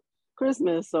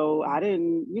 Christmas. So I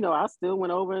didn't, I still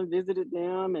went over and visited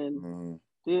them and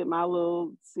did my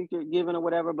little secret giving or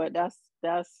whatever. But that's,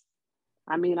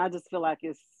 I mean, I just feel like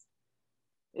it's,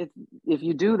 if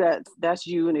you do that, that's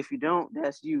you. And if you don't,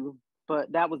 that's you.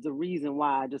 But that was the reason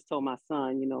why I just told my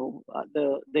son,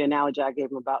 the analogy I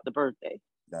gave him about the birthday.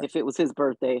 Gotcha. If it was his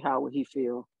birthday, how would he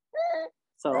feel?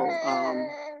 So,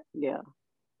 yeah.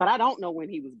 But I don't know when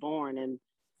he was born. And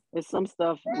It's some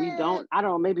stuff we don't, I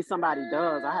don't know, maybe somebody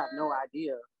does. I have no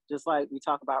idea. Just like we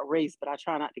talk about race, but I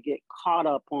try not to get caught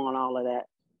up on all of that.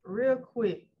 Real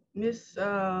quick, Miss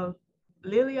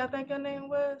Lily, I think her name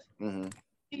was. Mm-hmm.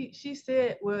 She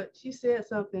said, well, she said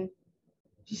something.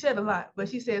 She said a lot, but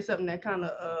she said something that kind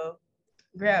of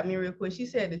grabbed me real quick. She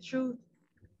said the truth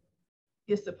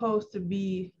is supposed to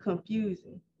be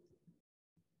confusing.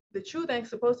 The truth ain't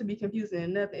supposed to be confusing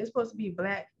and nothing. It's supposed to be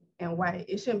black and white.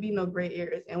 It shouldn't be no gray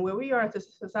areas. And where we are as a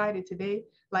society today,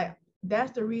 like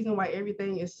that's the reason why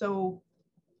everything is so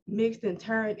mixed and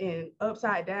turned and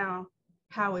upside down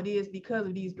how it is, because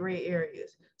of these gray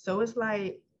areas. So it's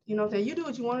like, you know what I'm saying, you do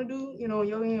what you want to do, you know,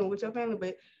 your end with your family,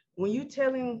 but when you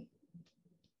telling,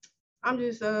 I'm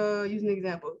just using an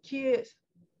example, kids,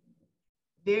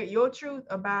 your truth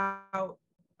about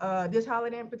this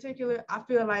holiday in particular, I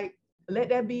feel like let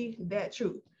that be that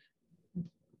truth.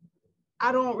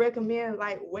 I don't recommend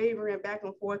like wavering back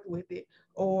and forth with it,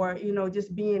 or you know,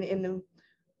 just being in the,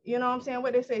 you know what I'm saying,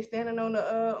 what they say, standing on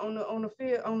the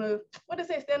field, on the, what they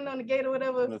say, standing on the gate or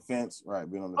whatever. On the fence, right?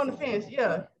 Being on the fence. On the fence, yeah,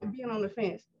 right. Being on the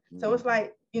fence. Mm-hmm. So it's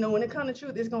like, you know, when it comes to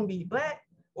truth, it's gonna be black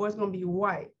or it's gonna be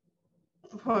white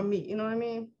for me. You know what I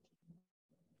mean?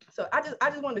 So I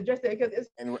just want to address that because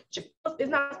it's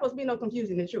not supposed to be no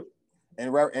confusion in truth.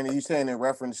 And you saying in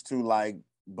reference to like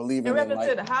believing in reference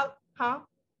in to the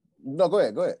No, go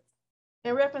ahead.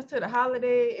 In reference to the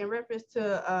holiday, in reference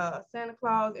to Santa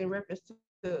Claus, in reference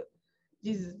to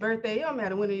Jesus' birthday, it don't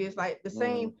matter when it is, like the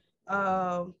same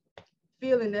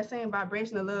feeling, that same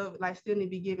vibration of love, like still need to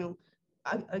be given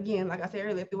again, like I said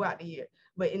earlier, throughout the year.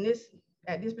 But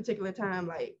at this particular time,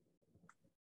 like,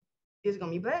 is it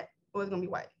gonna be black or is it gonna be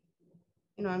white?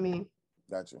 You know what I mean?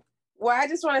 Gotcha. Well, I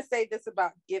just want to say this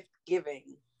about gift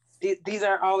giving. These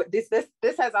are all this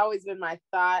has always been my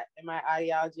thought and my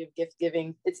ideology of gift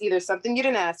giving. It's either something you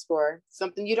didn't ask for,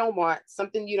 something you don't want,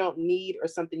 something you don't need, or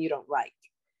something you don't like,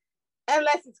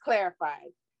 unless it's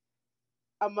clarified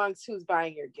amongst who's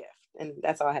buying your gift. And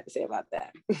that's all I had to say about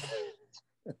that.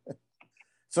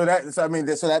 So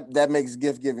that makes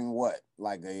gift giving what,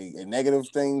 like a negative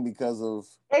thing because of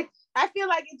it? I feel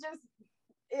like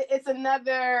it's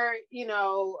another, you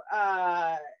know,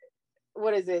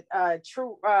 what is it?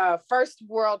 True first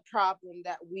world problem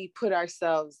that we put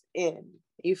ourselves in.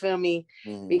 You feel me?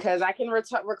 Mm-hmm. Because I can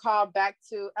recall back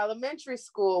to elementary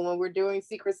school when we're doing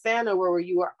Secret Santa, where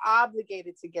you were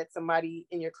obligated to get somebody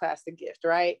in your class a gift,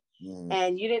 right? Mm-hmm.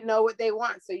 And you didn't know what they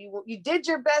want, so you did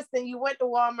your best, and you went to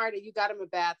Walmart and you got them a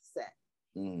bath set.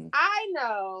 Mm-hmm. I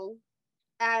know,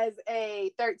 as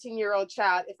a 13-year-old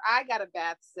child, if I got a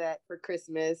bath set for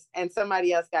Christmas and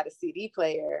somebody else got a CD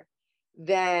player,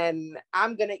 then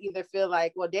I'm gonna either feel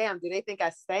like, well, damn, do they think I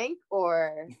stank,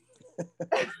 or you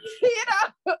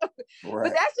know? Right.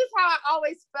 But that's just how I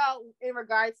always felt in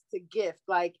regards to gift.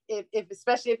 Like if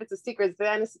especially if it's a Secret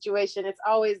Santa situation, it's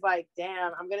always like,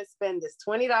 damn, I'm gonna spend this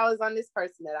 $20 on this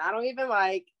person that I don't even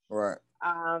like. Right.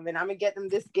 And I'm gonna get them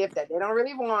this gift that they don't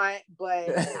really want, but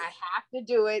I have to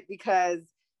do it because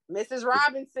Mrs.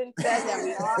 Robinson said that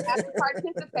we all have to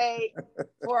participate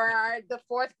for the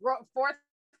fourth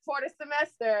quarter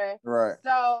semester. Right.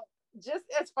 So just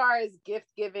as far as gift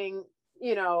giving,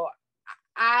 you know,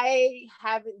 I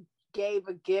haven't gave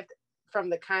a gift from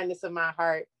the kindness of my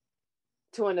heart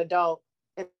to an adult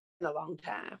in a long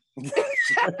time.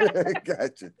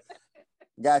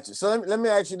 Gotcha. So let me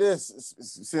ask you this,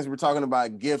 since we're talking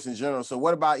about gifts in general. So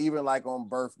what about even like on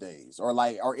birthdays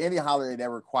or any holiday that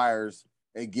requires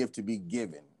a gift to be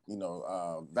given? You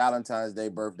know, Valentine's Day,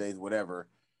 birthdays, whatever.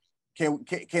 Can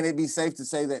it be safe to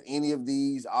say that any of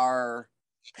these are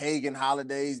pagan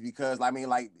holidays? Because I mean,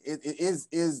 like,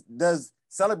 does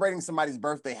celebrating somebody's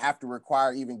birthday have to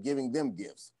require even giving them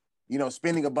gifts? You know,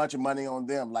 spending a bunch of money on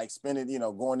them, like spending, you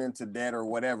know, going into debt or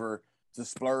whatever to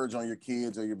splurge on your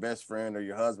kids or your best friend or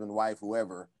your husband, wife,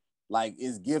 whoever. Like,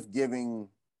 is gift giving,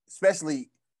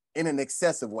 especially in an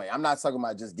excessive way? I'm not talking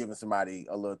about just giving somebody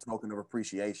a little token of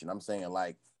appreciation. I'm saying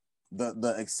like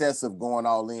the excessive going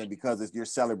all in because you're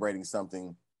celebrating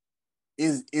something.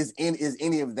 Is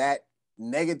any of that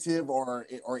negative, or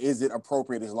is it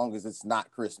appropriate as long as it's not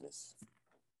Christmas?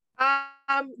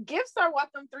 Gifts are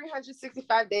welcome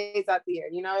 365 days out the year.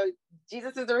 You know,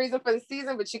 Jesus is the reason for the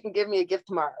season, but you can give me a gift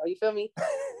tomorrow. You feel me?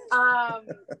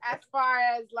 As far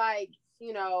as like,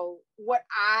 you know, what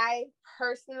I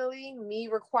personally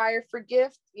require for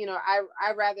gift, you know,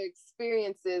 I rather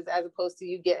experiences as opposed to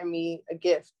you getting me a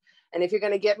gift. And if you're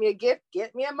going to get me a gift,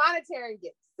 get me a monetary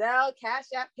gift. Zelle, Cash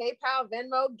App, PayPal,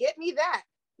 Venmo, get me that.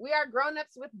 We are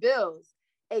grown-ups with bills.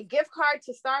 A gift card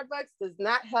to Starbucks does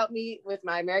not help me with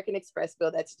my American Express bill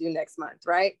that's due next month,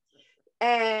 right?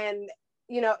 And,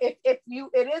 if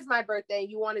it is my birthday,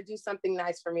 you want to do something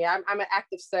nice for me. I'm an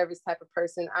active service type of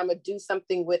person. I'm gonna do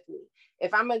something with me.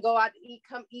 If I'm gonna go out to eat,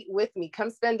 come eat with me. Come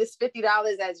spend this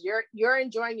 $50 as you're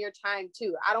enjoying your time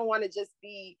too. I don't want to just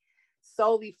be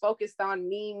solely focused on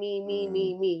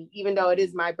me, even though it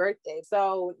is my birthday.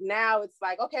 So now it's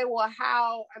like, okay, well,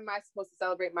 how am I supposed to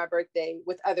celebrate my birthday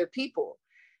with other people?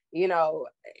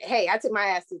 Hey, I took my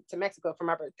ass to Mexico for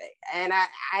my birthday, and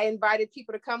I invited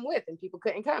people to come with, and people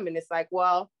couldn't come. And it's like,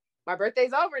 well, my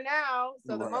birthday's over now.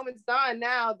 So the moment's gone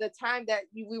now. The time that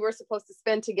we were supposed to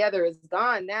spend together is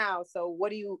gone now. So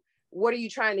what are you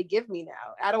trying to give me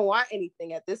now? I don't want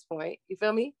anything at this point. You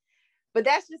feel me? But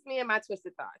that's just me and my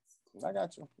twisted thoughts. I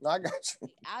got you.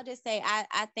 I'll just say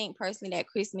I think personally that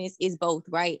Christmas is both,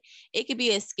 right? It could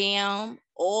be a scam,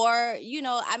 or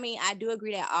I do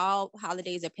agree that all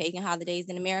holidays are pagan holidays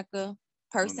in America,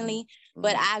 personally.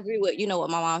 But I agree with what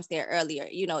my mom said earlier.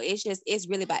 It's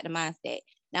really about the mindset.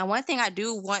 Now, one thing I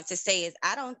do want to say is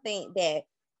I don't think that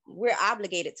we're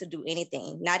obligated to do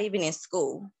anything, not even in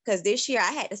school, because this year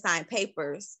I had to sign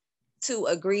papers to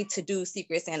agree to do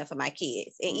Secret Santa for my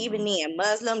kids. And even then,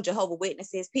 Muslim, Jehovah's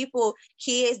Witnesses,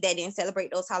 kids that didn't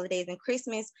celebrate those holidays and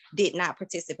Christmas did not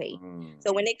participate.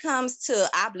 So when it comes to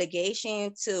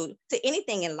obligation to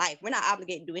anything in life, we're not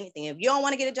obligated to do anything. If you don't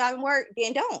want to get a job and work,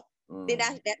 then don't. Then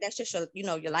that's just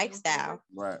your lifestyle.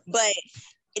 Right. But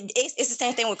it's the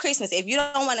same thing with Christmas. If you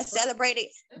don't want to celebrate it,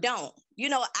 don't.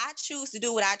 I choose to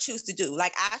do what I choose to do.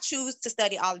 Like, I choose to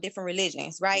study all the different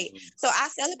religions, right? So I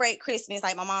celebrate Christmas.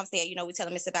 Like my mom said, we tell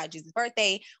them it's about Jesus'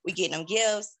 birthday. We get them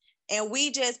gifts. And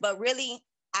but really,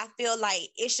 I feel like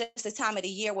it's just the time of the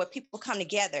year where people come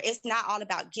together. It's not all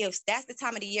about gifts. That's the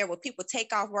time of the year where people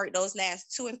take off work those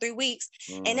last 2 and 3 weeks,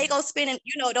 and they go spending,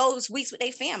 those weeks with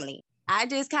their family. I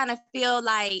just kind of feel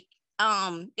like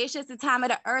it's just the time of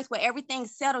the earth where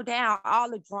everything's settled down, all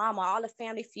the drama, all the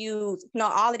family feuds,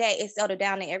 all of that is settled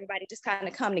down, and everybody just kind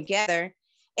of come together.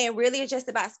 And really, it's just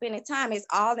about spending time. It's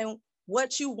all in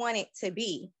what you want it to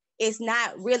be. It's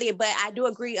not really, but I do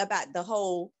agree about the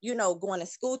whole, going to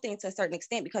school thing to a certain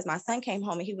extent, because my son came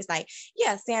home and he was like,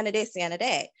 yeah, Santa this, Santa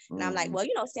that. And I'm like, well,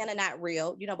 Santa not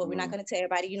real, but we're not going to tell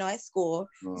everybody, at school.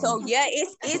 So yeah,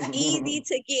 it's easy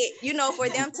to get, for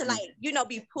them to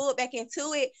be pulled back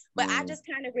into it. But I just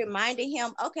kind of reminded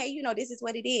him, okay, this is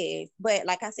what it is. But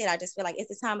like I said, I just feel like it's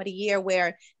the time of the year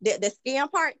where the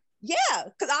scam part, yeah,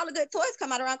 because all the good toys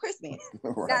come out around Christmas. Now,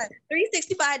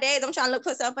 365 days, I'm trying to look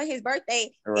for something for his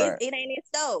birthday. It ain't in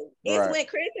store. It's when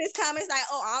Christmas comes, it's like,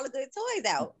 oh, all the good toys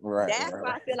out. That's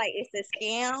why I feel like it's a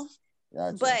scam.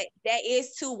 Gotcha. But that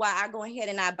is too why I go ahead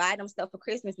and I buy them stuff for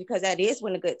Christmas, because that is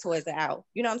when the good toys are out.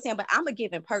 You know what I'm saying? But I'm a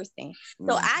giving person.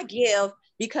 So I give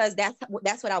because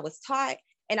that's what I was taught,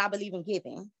 and I believe in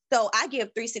giving. So I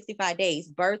give 365 days,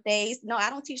 birthdays. No, I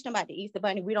don't teach them about the Easter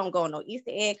bunny. We don't go on no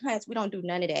Easter egg hunts. We don't do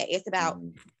none of that. It's about,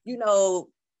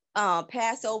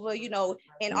 Passover, and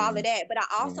all of that. But I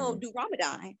also do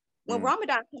Ramadan. When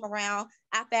Ramadan come around,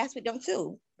 I fast with them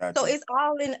too. Gotcha. So it's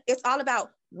all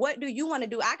about, what do you want to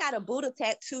do? I got a Buddha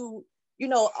tattoo,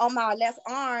 on my left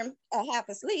arm, half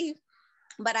a sleeve,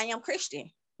 but I am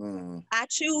Christian. I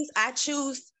choose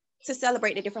to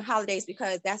celebrate the different holidays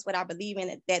because that's what I believe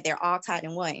in, that they're all tied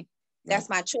in one. That's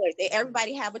my choice.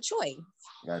 Everybody have a choice.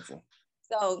 Gotcha.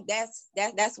 So that's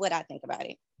what I think about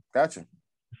it. Gotcha.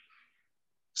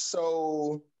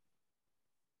 So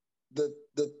the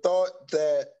thought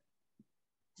that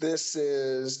this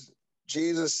is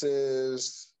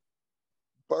Jesus's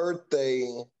birthday,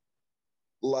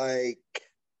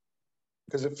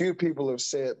 because a few people have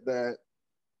said that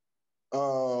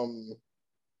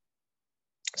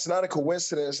it's not a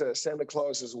coincidence that Santa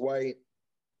Claus is white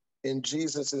and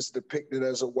Jesus is depicted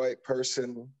as a white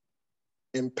person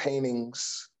in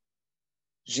paintings.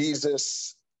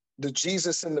 The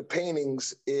Jesus in the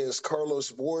paintings is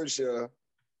Carlos Borgia,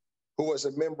 who was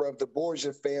a member of the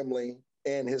Borgia family,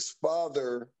 and his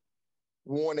father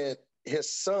wanted his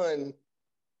son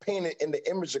painted in the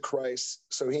image of Christ,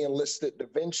 so he enlisted Da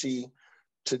Vinci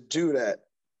to do that.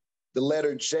 The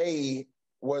letter J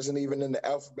wasn't even in the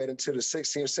alphabet until the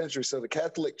 16th century. So the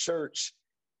Catholic Church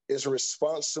is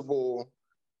responsible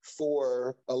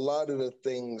for a lot of the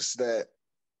things that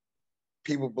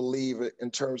people believe in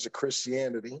terms of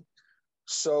Christianity.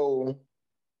 So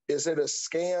is it a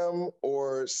scam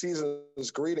or season's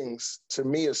greetings? To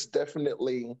me, it's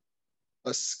definitely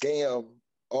a scam.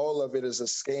 All of it is a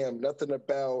scam. Nothing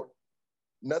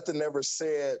ever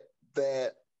said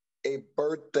that a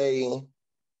birthday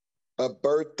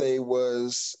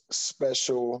was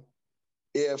special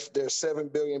if there's 7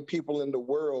 billion people in the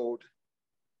world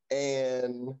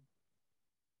and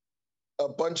a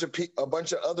bunch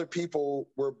of other people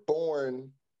were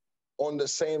born on the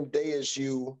same day as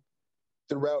you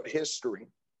throughout history.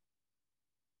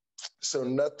 So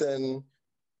nothing,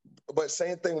 but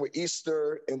same thing with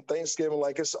Easter and Thanksgiving,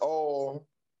 like it's all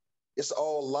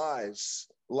lies.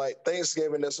 Like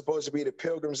Thanksgiving, they're supposed to be the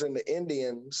Pilgrims and the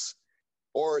Indians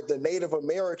or the Native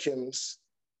Americans,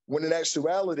 when in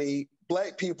actuality,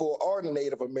 Black people are the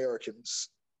Native Americans.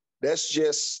 That's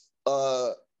just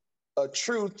a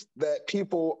truth that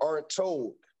people aren't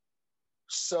told.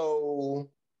 So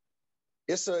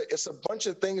it's a bunch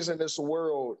of things in this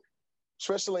world,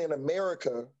 especially in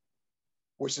America,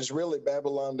 which is really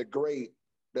Babylon the Great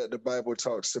that the Bible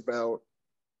talks about.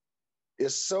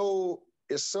 It's so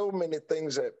many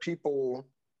things that people,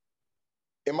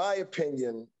 in my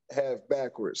opinion, have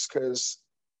backwards, because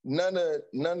none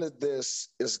of this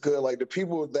is good. Like the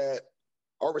people that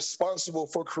are responsible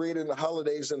for creating the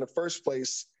holidays in the first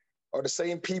place are the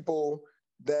same people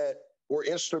that were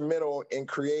instrumental in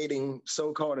creating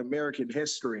so-called American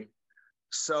history.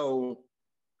 So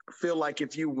I feel like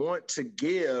if you want to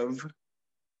give,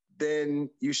 then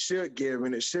you should give,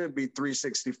 and it should be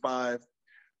 365.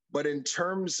 But in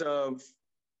terms of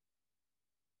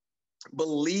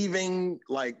believing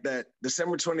like that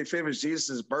December 25th is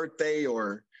Jesus' birthday,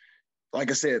 or like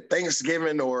I said,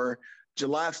 Thanksgiving or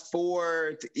July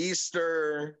 4th,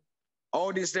 Easter,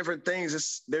 all these different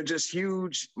things, they're just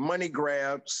huge money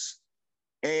grabs.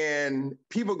 And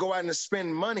people go out and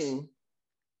spend money,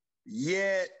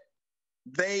 yet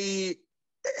they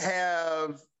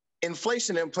have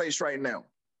inflation in place right now.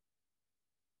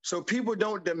 So people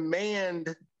don't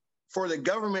demand for the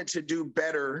government to do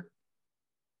better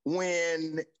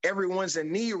when everyone's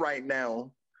in need right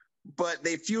now, but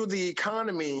they fuel the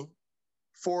economy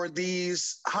for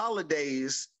these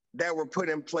holidays that were put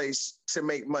in place to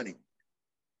make money.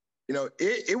 You know,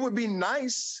 it would be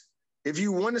nice if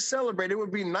you want to celebrate, it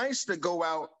would be nice to go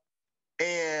out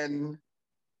and,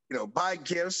 you know, buy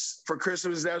gifts for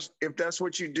Christmas, if that's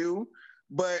what you do.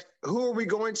 But who are we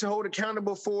going to hold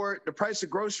accountable for the price of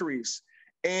groceries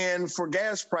and for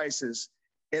gas prices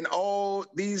and all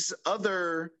these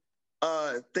other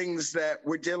things that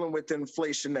we're dealing with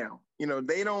inflation now? You know,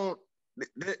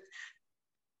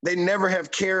 they never have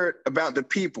cared about the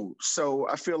people. So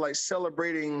I feel like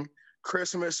celebrating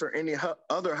Christmas or any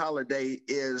other holiday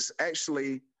is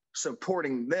actually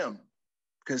supporting them,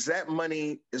 because that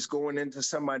money is going into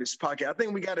somebody's pocket. I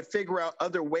think we got to figure out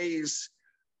other ways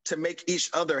to make each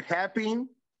other happy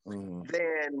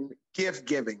than gift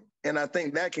giving. And I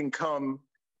think that can come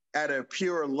out of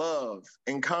pure love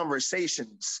and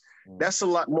conversations. That's a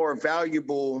lot more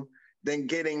valuable than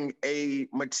getting a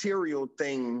material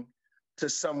thing to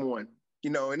someone,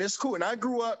 you know, and it's cool. And I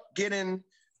grew up getting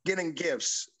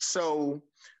gifts. So,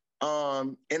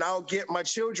 and I'll get my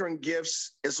children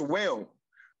gifts as well.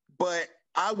 But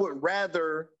I would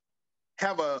rather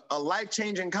have a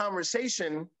life-changing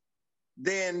conversation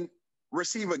than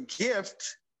receive a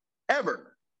gift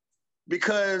ever,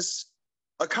 because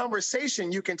a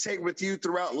conversation you can take with you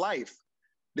throughout life.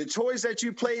 The toys that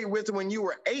you played with when you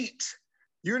were 8,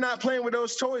 you're not playing with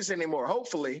those toys anymore,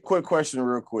 hopefully. Quick question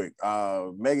real quick.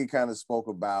 Megan kind of spoke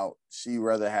about she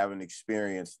rather have an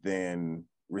experience than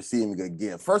receiving a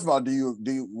gift. First of all, do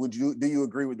you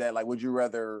agree with that? Like, would you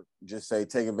rather just say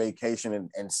take a vacation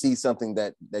and see something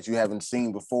that you haven't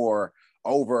seen before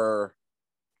over,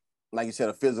 like you said,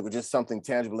 a physical, just something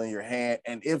tangible in your hand?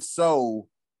 And if so,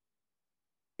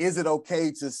 is it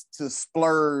okay to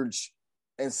splurge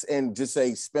and just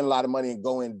say spend a lot of money and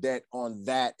go in debt on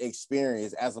that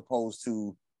experience, as opposed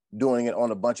to doing it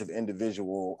on a bunch of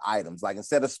individual items? Like,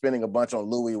 instead of spending a bunch on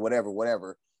Louis,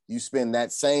 whatever, you spend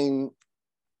that same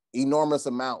enormous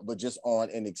amount, but just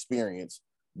on an experience.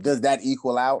 Does that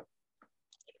equal out?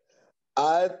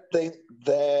 I think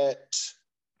that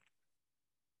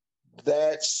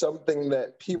that's something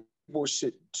that people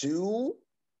should do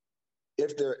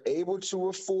if they're able to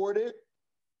afford it.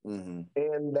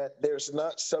 And that there's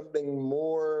not something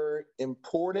more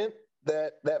important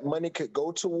that money could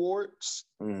go towards.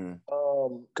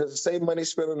 Because say money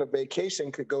spent on a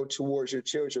vacation could go towards your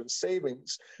children's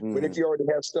savings. But if you already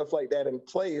have stuff like that in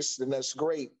place, then that's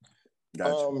great.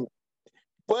 Gotcha.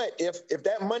 But if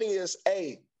that money is,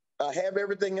 I have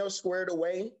everything else squared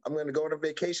away, I'm going to go on a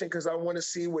vacation because I want to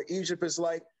see what Egypt is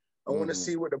like. I want to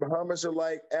see what the Bahamas are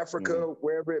like, Africa,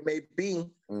 wherever it may be.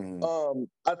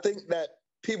 I think that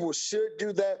people should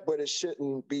do that, but it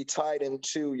shouldn't be tied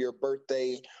into your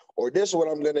birthday, or this is what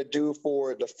I'm going to do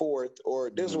for the 4th, or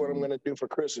this is what I'm going to do for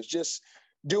Christmas. Just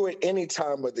do it any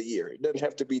time of the year. It doesn't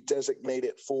have to be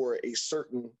designated for a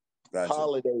certain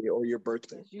holiday or your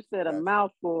birthday. You said a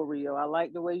mouthful, Rio. I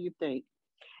like the way you think.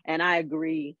 And I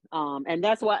agree. And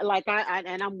that's why, like,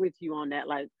 and I'm with you on that.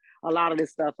 Like, a lot of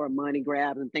this stuff are money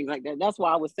grabs and things like that. That's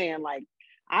why I was saying, like,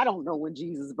 I don't know when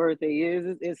Jesus' birthday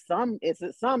is. It's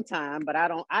at some time, but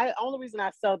only reason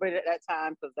I celebrate at that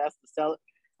time because that's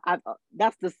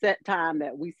the set time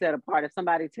that we set apart. If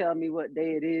somebody tell me what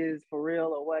day it is for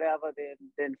real or whatever,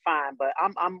 then fine. But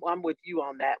I'm with you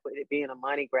on that. With it being a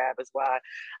money grab is why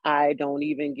I don't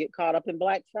even get caught up in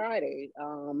Black Friday.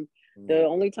 The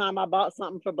only time I bought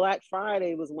something for Black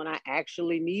Friday was when I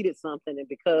actually needed something,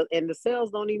 and the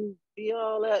sales don't even be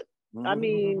all that. I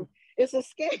mean, it's a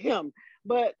scam.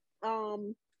 But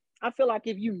I feel like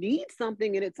if you need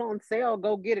something and it's on sale,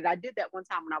 go get it. I did that one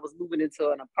time when I was moving into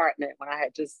an apartment when I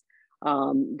had just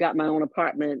got my own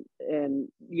apartment and,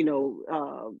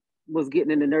 was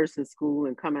getting into nursing school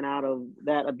and coming out of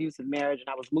that abusive marriage. And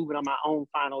I was moving on my own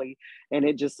finally. And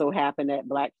it just so happened that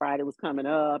Black Friday was coming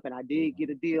up and I did get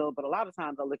a deal. But a lot of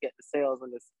times I look at the sales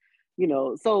and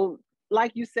it's, so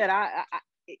like you said,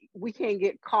 we can't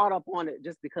get caught up on it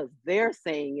just because they're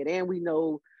saying it. And we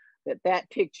know that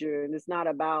picture, and it's not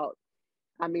about,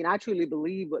 I mean, I truly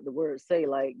believe what the words say,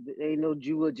 like there ain't no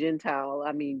Jew or Gentile.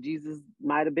 I mean, Jesus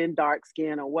might have been dark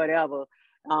skinned or whatever,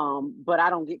 but I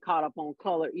don't get caught up on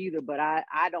color either. But I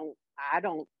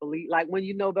don't believe, like, when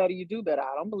you know better, you do better.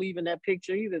 I don't believe in that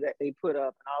picture either that they put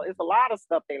up and all. It's a lot of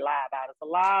stuff they lie about. It's a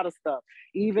lot of stuff,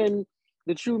 even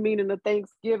the true meaning of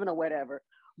Thanksgiving or whatever.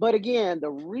 But again, the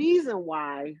reason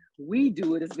why we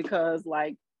do it is because,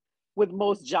 like, with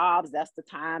most jobs, that's the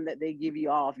time that they give you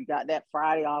off. You got that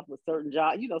Friday off with certain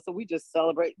jobs, so we just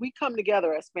celebrate. We come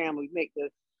together as family.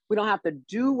 We don't have to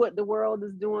do what the world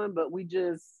is doing, but we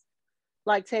just,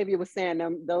 like Tavia was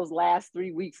saying, those last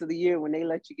 3 weeks of the year when they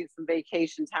let you get some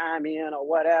vacation time in or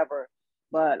whatever.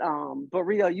 But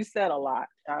Rio, you said a lot.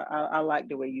 I like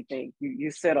the way you think.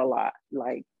 You said a lot.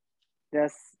 Like,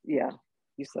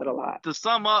 you said a lot. To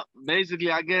sum up,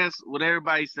 basically, I guess what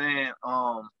everybody's saying,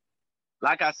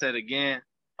 like I said again,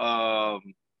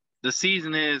 the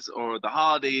season is, or the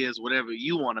holiday is, whatever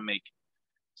you want to make it.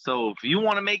 So if you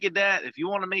want to make it if you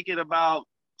want to make it about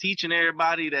teaching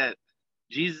everybody that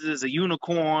Jesus is a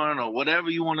unicorn or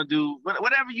whatever you want to do,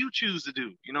 whatever you choose to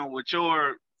do, with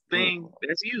your thing,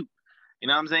 that's you. You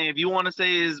know what I'm saying? If you want to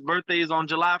say his birthday is on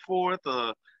July 4th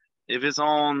or if it's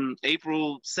on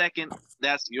April 2nd,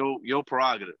 that's your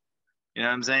prerogative. You know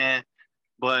what I'm saying?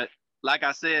 But like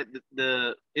I said,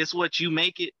 it's what you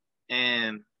make it.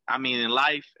 And I mean, in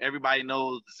life, everybody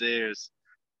knows there's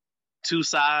two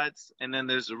sides and then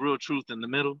there's the real truth in the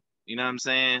middle. You know what I'm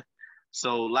saying?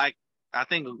 So, like, I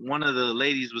think one of the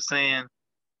ladies was saying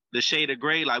the shade of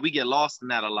gray, like, we get lost in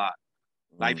that a lot.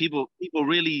 Like, people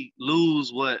really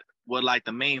lose what like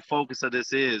the main focus of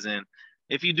this is. And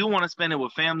if you do want to spend it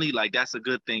with family, like, that's a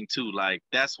good thing too. Like,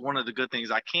 that's one of the good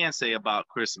things I can say about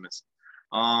Christmas.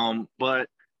 But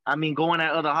I mean, going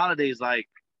at other holidays like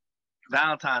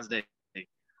Valentine's Day,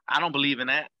 I don't believe in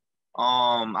that.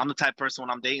 I'm the type of person,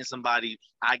 when I'm dating somebody,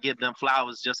 I give them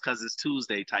flowers just because it's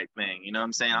Tuesday type thing. You know what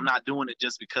I'm saying? I'm not doing it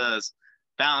just because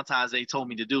Valentine's Day told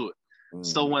me to do it.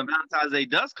 So when Valentine's Day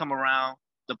does come around,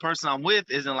 the person I'm with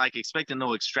isn't like expecting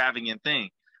no extravagant thing.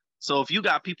 So if you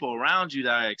got people around you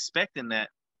that are expecting that,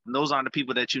 those aren't the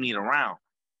people that you need around.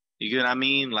 You get what I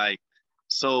mean? Like,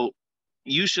 so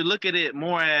you should look at it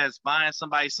more as buying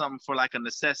somebody something for like a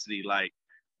necessity. Like,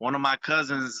 one of my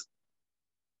cousins,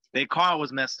 their car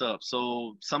was messed up,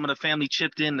 so some of the family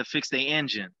chipped in to fix their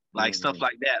engine, like stuff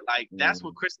like that. Like, that's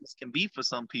what Christmas can be for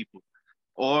some people.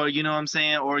 Or, you know what I'm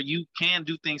saying? Or you can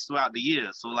do things throughout the year.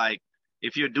 So, like,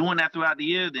 if you're doing that throughout the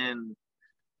year, then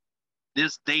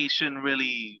this day shouldn't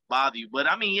really bother you. But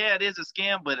I mean, yeah, it is a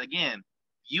scam, but again,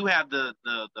 you have the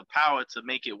power to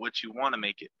make it what you want to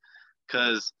make it.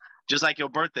 Because just like your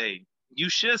birthday, you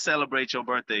should celebrate your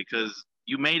birthday because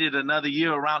you made it another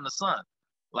year around the sun.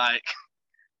 Like,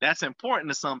 that's important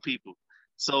to some people.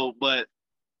 So, but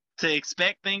to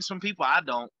expect things from people, I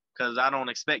don't, because I don't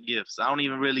expect gifts. I'm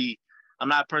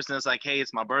not a person that's like, hey,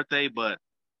 it's my birthday, but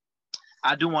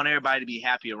I do want everybody to be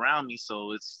happy around me.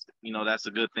 So it's, that's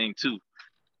a good thing too.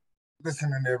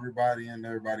 Listening to everybody and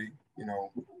everybody,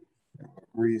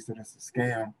 agrees that it's a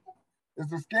scam.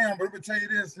 It's a scam, but let me tell you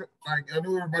this, like, I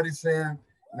know everybody's saying,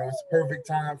 it's a perfect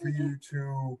time for you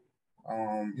to,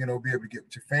 be able to get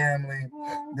with your family,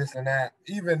 this and that.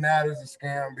 Even that is a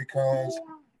scam because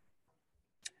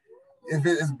if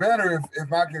it's better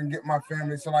if I can get my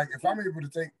family, so like if I'm able to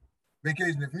take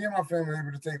vacation, if me and my family are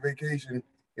able to take vacation,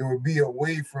 it would be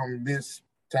away from this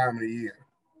time of the year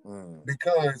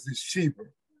because it's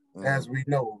cheaper, as we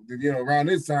know. Around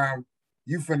this time,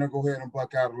 you finna go ahead and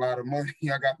buck out a lot of money.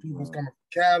 I got people coming from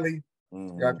Cali,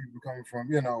 got people coming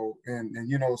from, you know, and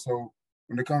you know, so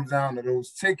when it comes down to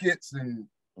those tickets and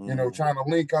you know, trying to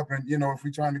link up and, you know, if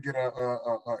we're trying to get a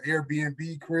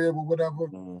Airbnb crib or whatever,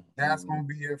 that's going to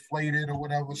be inflated or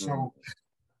whatever. So,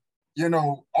 you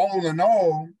know, all in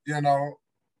all, you know,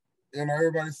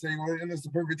 everybody's saying, well, and it's the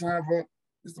perfect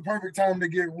time to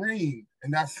get ring.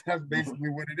 And that's basically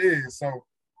what it is. So,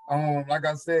 like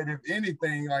I said, if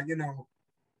anything, like, you know,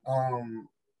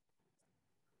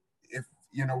 if,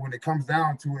 you know, when it comes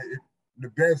down to it, the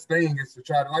best thing is to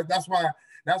try to, like, that's why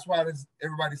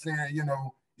everybody's saying, you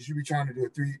know, you should be trying to do a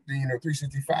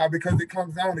 365 because it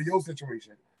comes down to your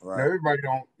situation. Right. Now, everybody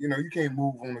don't, you know, you can't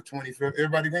move on the 25th.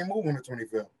 Everybody can't move on the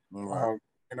 25th. Right.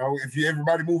 You know, if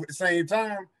everybody move at the same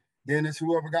time, then it's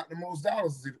whoever got the most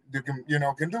dollars that can, you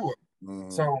know, can do it.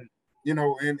 So, you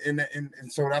know, and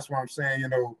so that's why I'm saying, you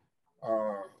know,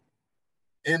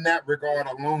 in that regard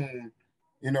alone,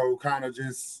 you know, kind of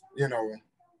just, you know,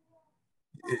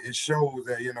 it shows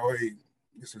that, you know, hey,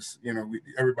 this is, you know,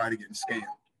 everybody getting scammed.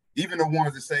 Even the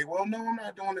ones that say, well, no, I'm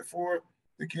not doing it for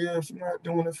the kids. I'm not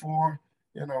doing it for,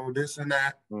 you know, this and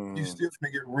that. You still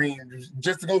gonna get ringed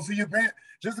just to go see your parents,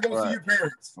 see your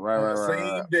parents on the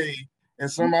same day,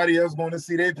 and somebody else going to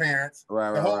see their parents.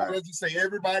 Let's just say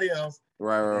everybody else.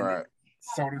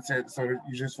 So you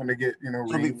just want to get, you know,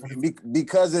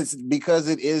 because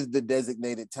it is the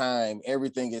designated time,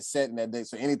 everything is set in that day.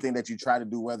 So anything that you try to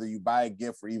do, whether you buy a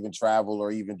gift or even travel or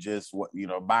even just what, you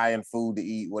know, buying food to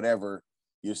eat, whatever,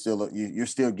 you're still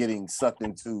getting sucked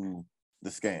into the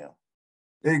scam.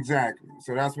 Exactly.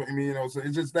 So that's what I mean, you know, so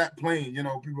it's just that plain, you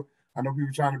know, I know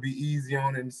people trying to be easy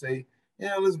on it and say,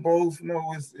 yeah, let's both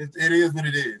know it is what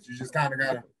it is. You just kind of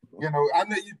gotta, you know, I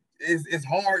know it's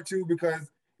hard too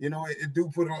because, you know, it do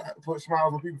put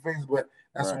smiles on people's faces, but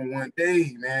that's on one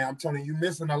day, man. I'm telling you,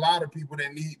 missing a lot of people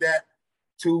that need that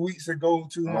 2 weeks ago,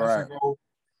 2 months ago,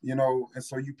 you know, and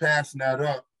so you passing that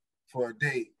up for a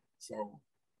day. So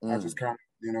I just kind of,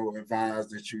 you know, advise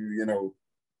that you know,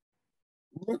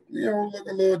 look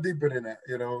a little deeper than that,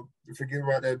 you know, forget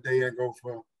about that day and go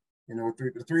for, you know,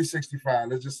 the 365.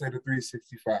 Let's just say the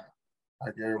 365,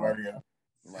 like everybody else.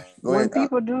 When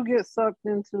people do get sucked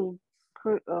into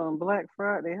Black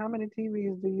Friday, how many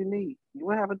TVs do you need?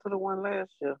 What happened to the one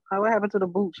last year? What happened to the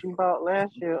boots you bought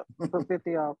last year for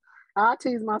 50 off? I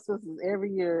tease my sisters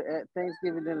every year at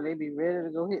Thanksgiving dinner. They be ready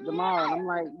to go hit the mall. And I'm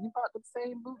like, you bought the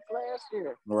same boots last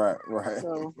year. Right.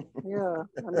 So, yeah.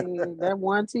 I mean, that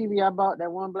one TV I bought,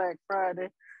 that one Black Friday,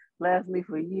 lasts me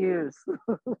for years.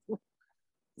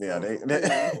 Yeah, they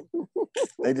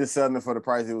just selling it for the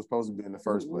price it was supposed to be in the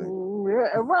first place.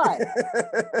 Right.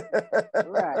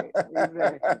 Right.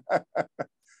 Exactly.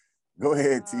 Go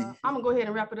ahead, T. I'm gonna go ahead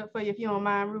and wrap it up for you if you don't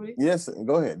mind, Rudy. Yes,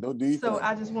 go ahead. Don't do you. So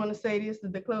I just want to say this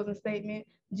is the closing statement.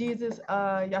 Jesus,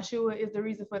 Yeshua is the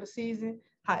reason for the season.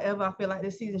 However, I feel like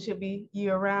this season should be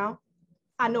year round.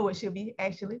 I know it should be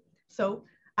actually. So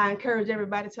I encourage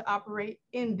everybody to operate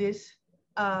in this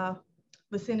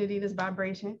vicinity, this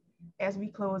vibration, as we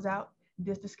close out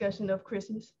this discussion of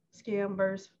Christmas scam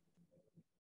versus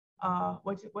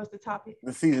what's the topic?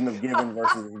 The season of giving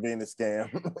versus being a scam.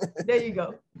 There you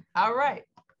go. All right.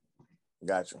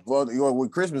 Gotcha. Well,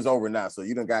 Christmas is over now, so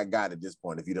you done got at this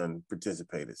point if you done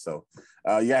participated. So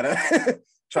you gotta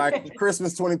try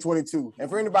Christmas 2022. And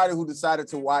for anybody who decided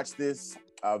to watch this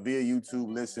via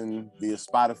YouTube, listen via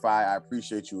Spotify, I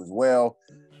appreciate you as well.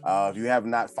 If you have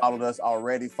not followed us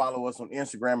already, follow us on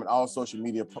Instagram and all social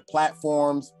media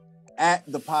platforms at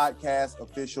the podcast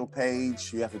official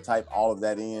page. You have to type all of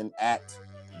that in at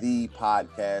the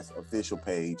podcast official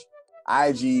page.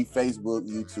 IG, Facebook,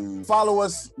 YouTube. Follow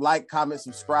us, like, comment,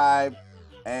 subscribe.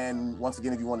 And once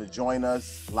again, if you want to join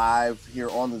us live here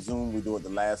on the Zoom, we do it the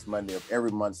last Monday of every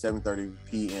month, 7:30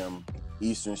 p.m.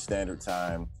 Eastern Standard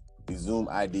Time. The Zoom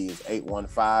ID is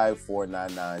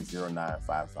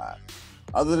 815-499-0955.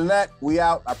 Other than that, we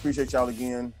out. I appreciate y'all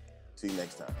again. See you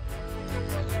next time.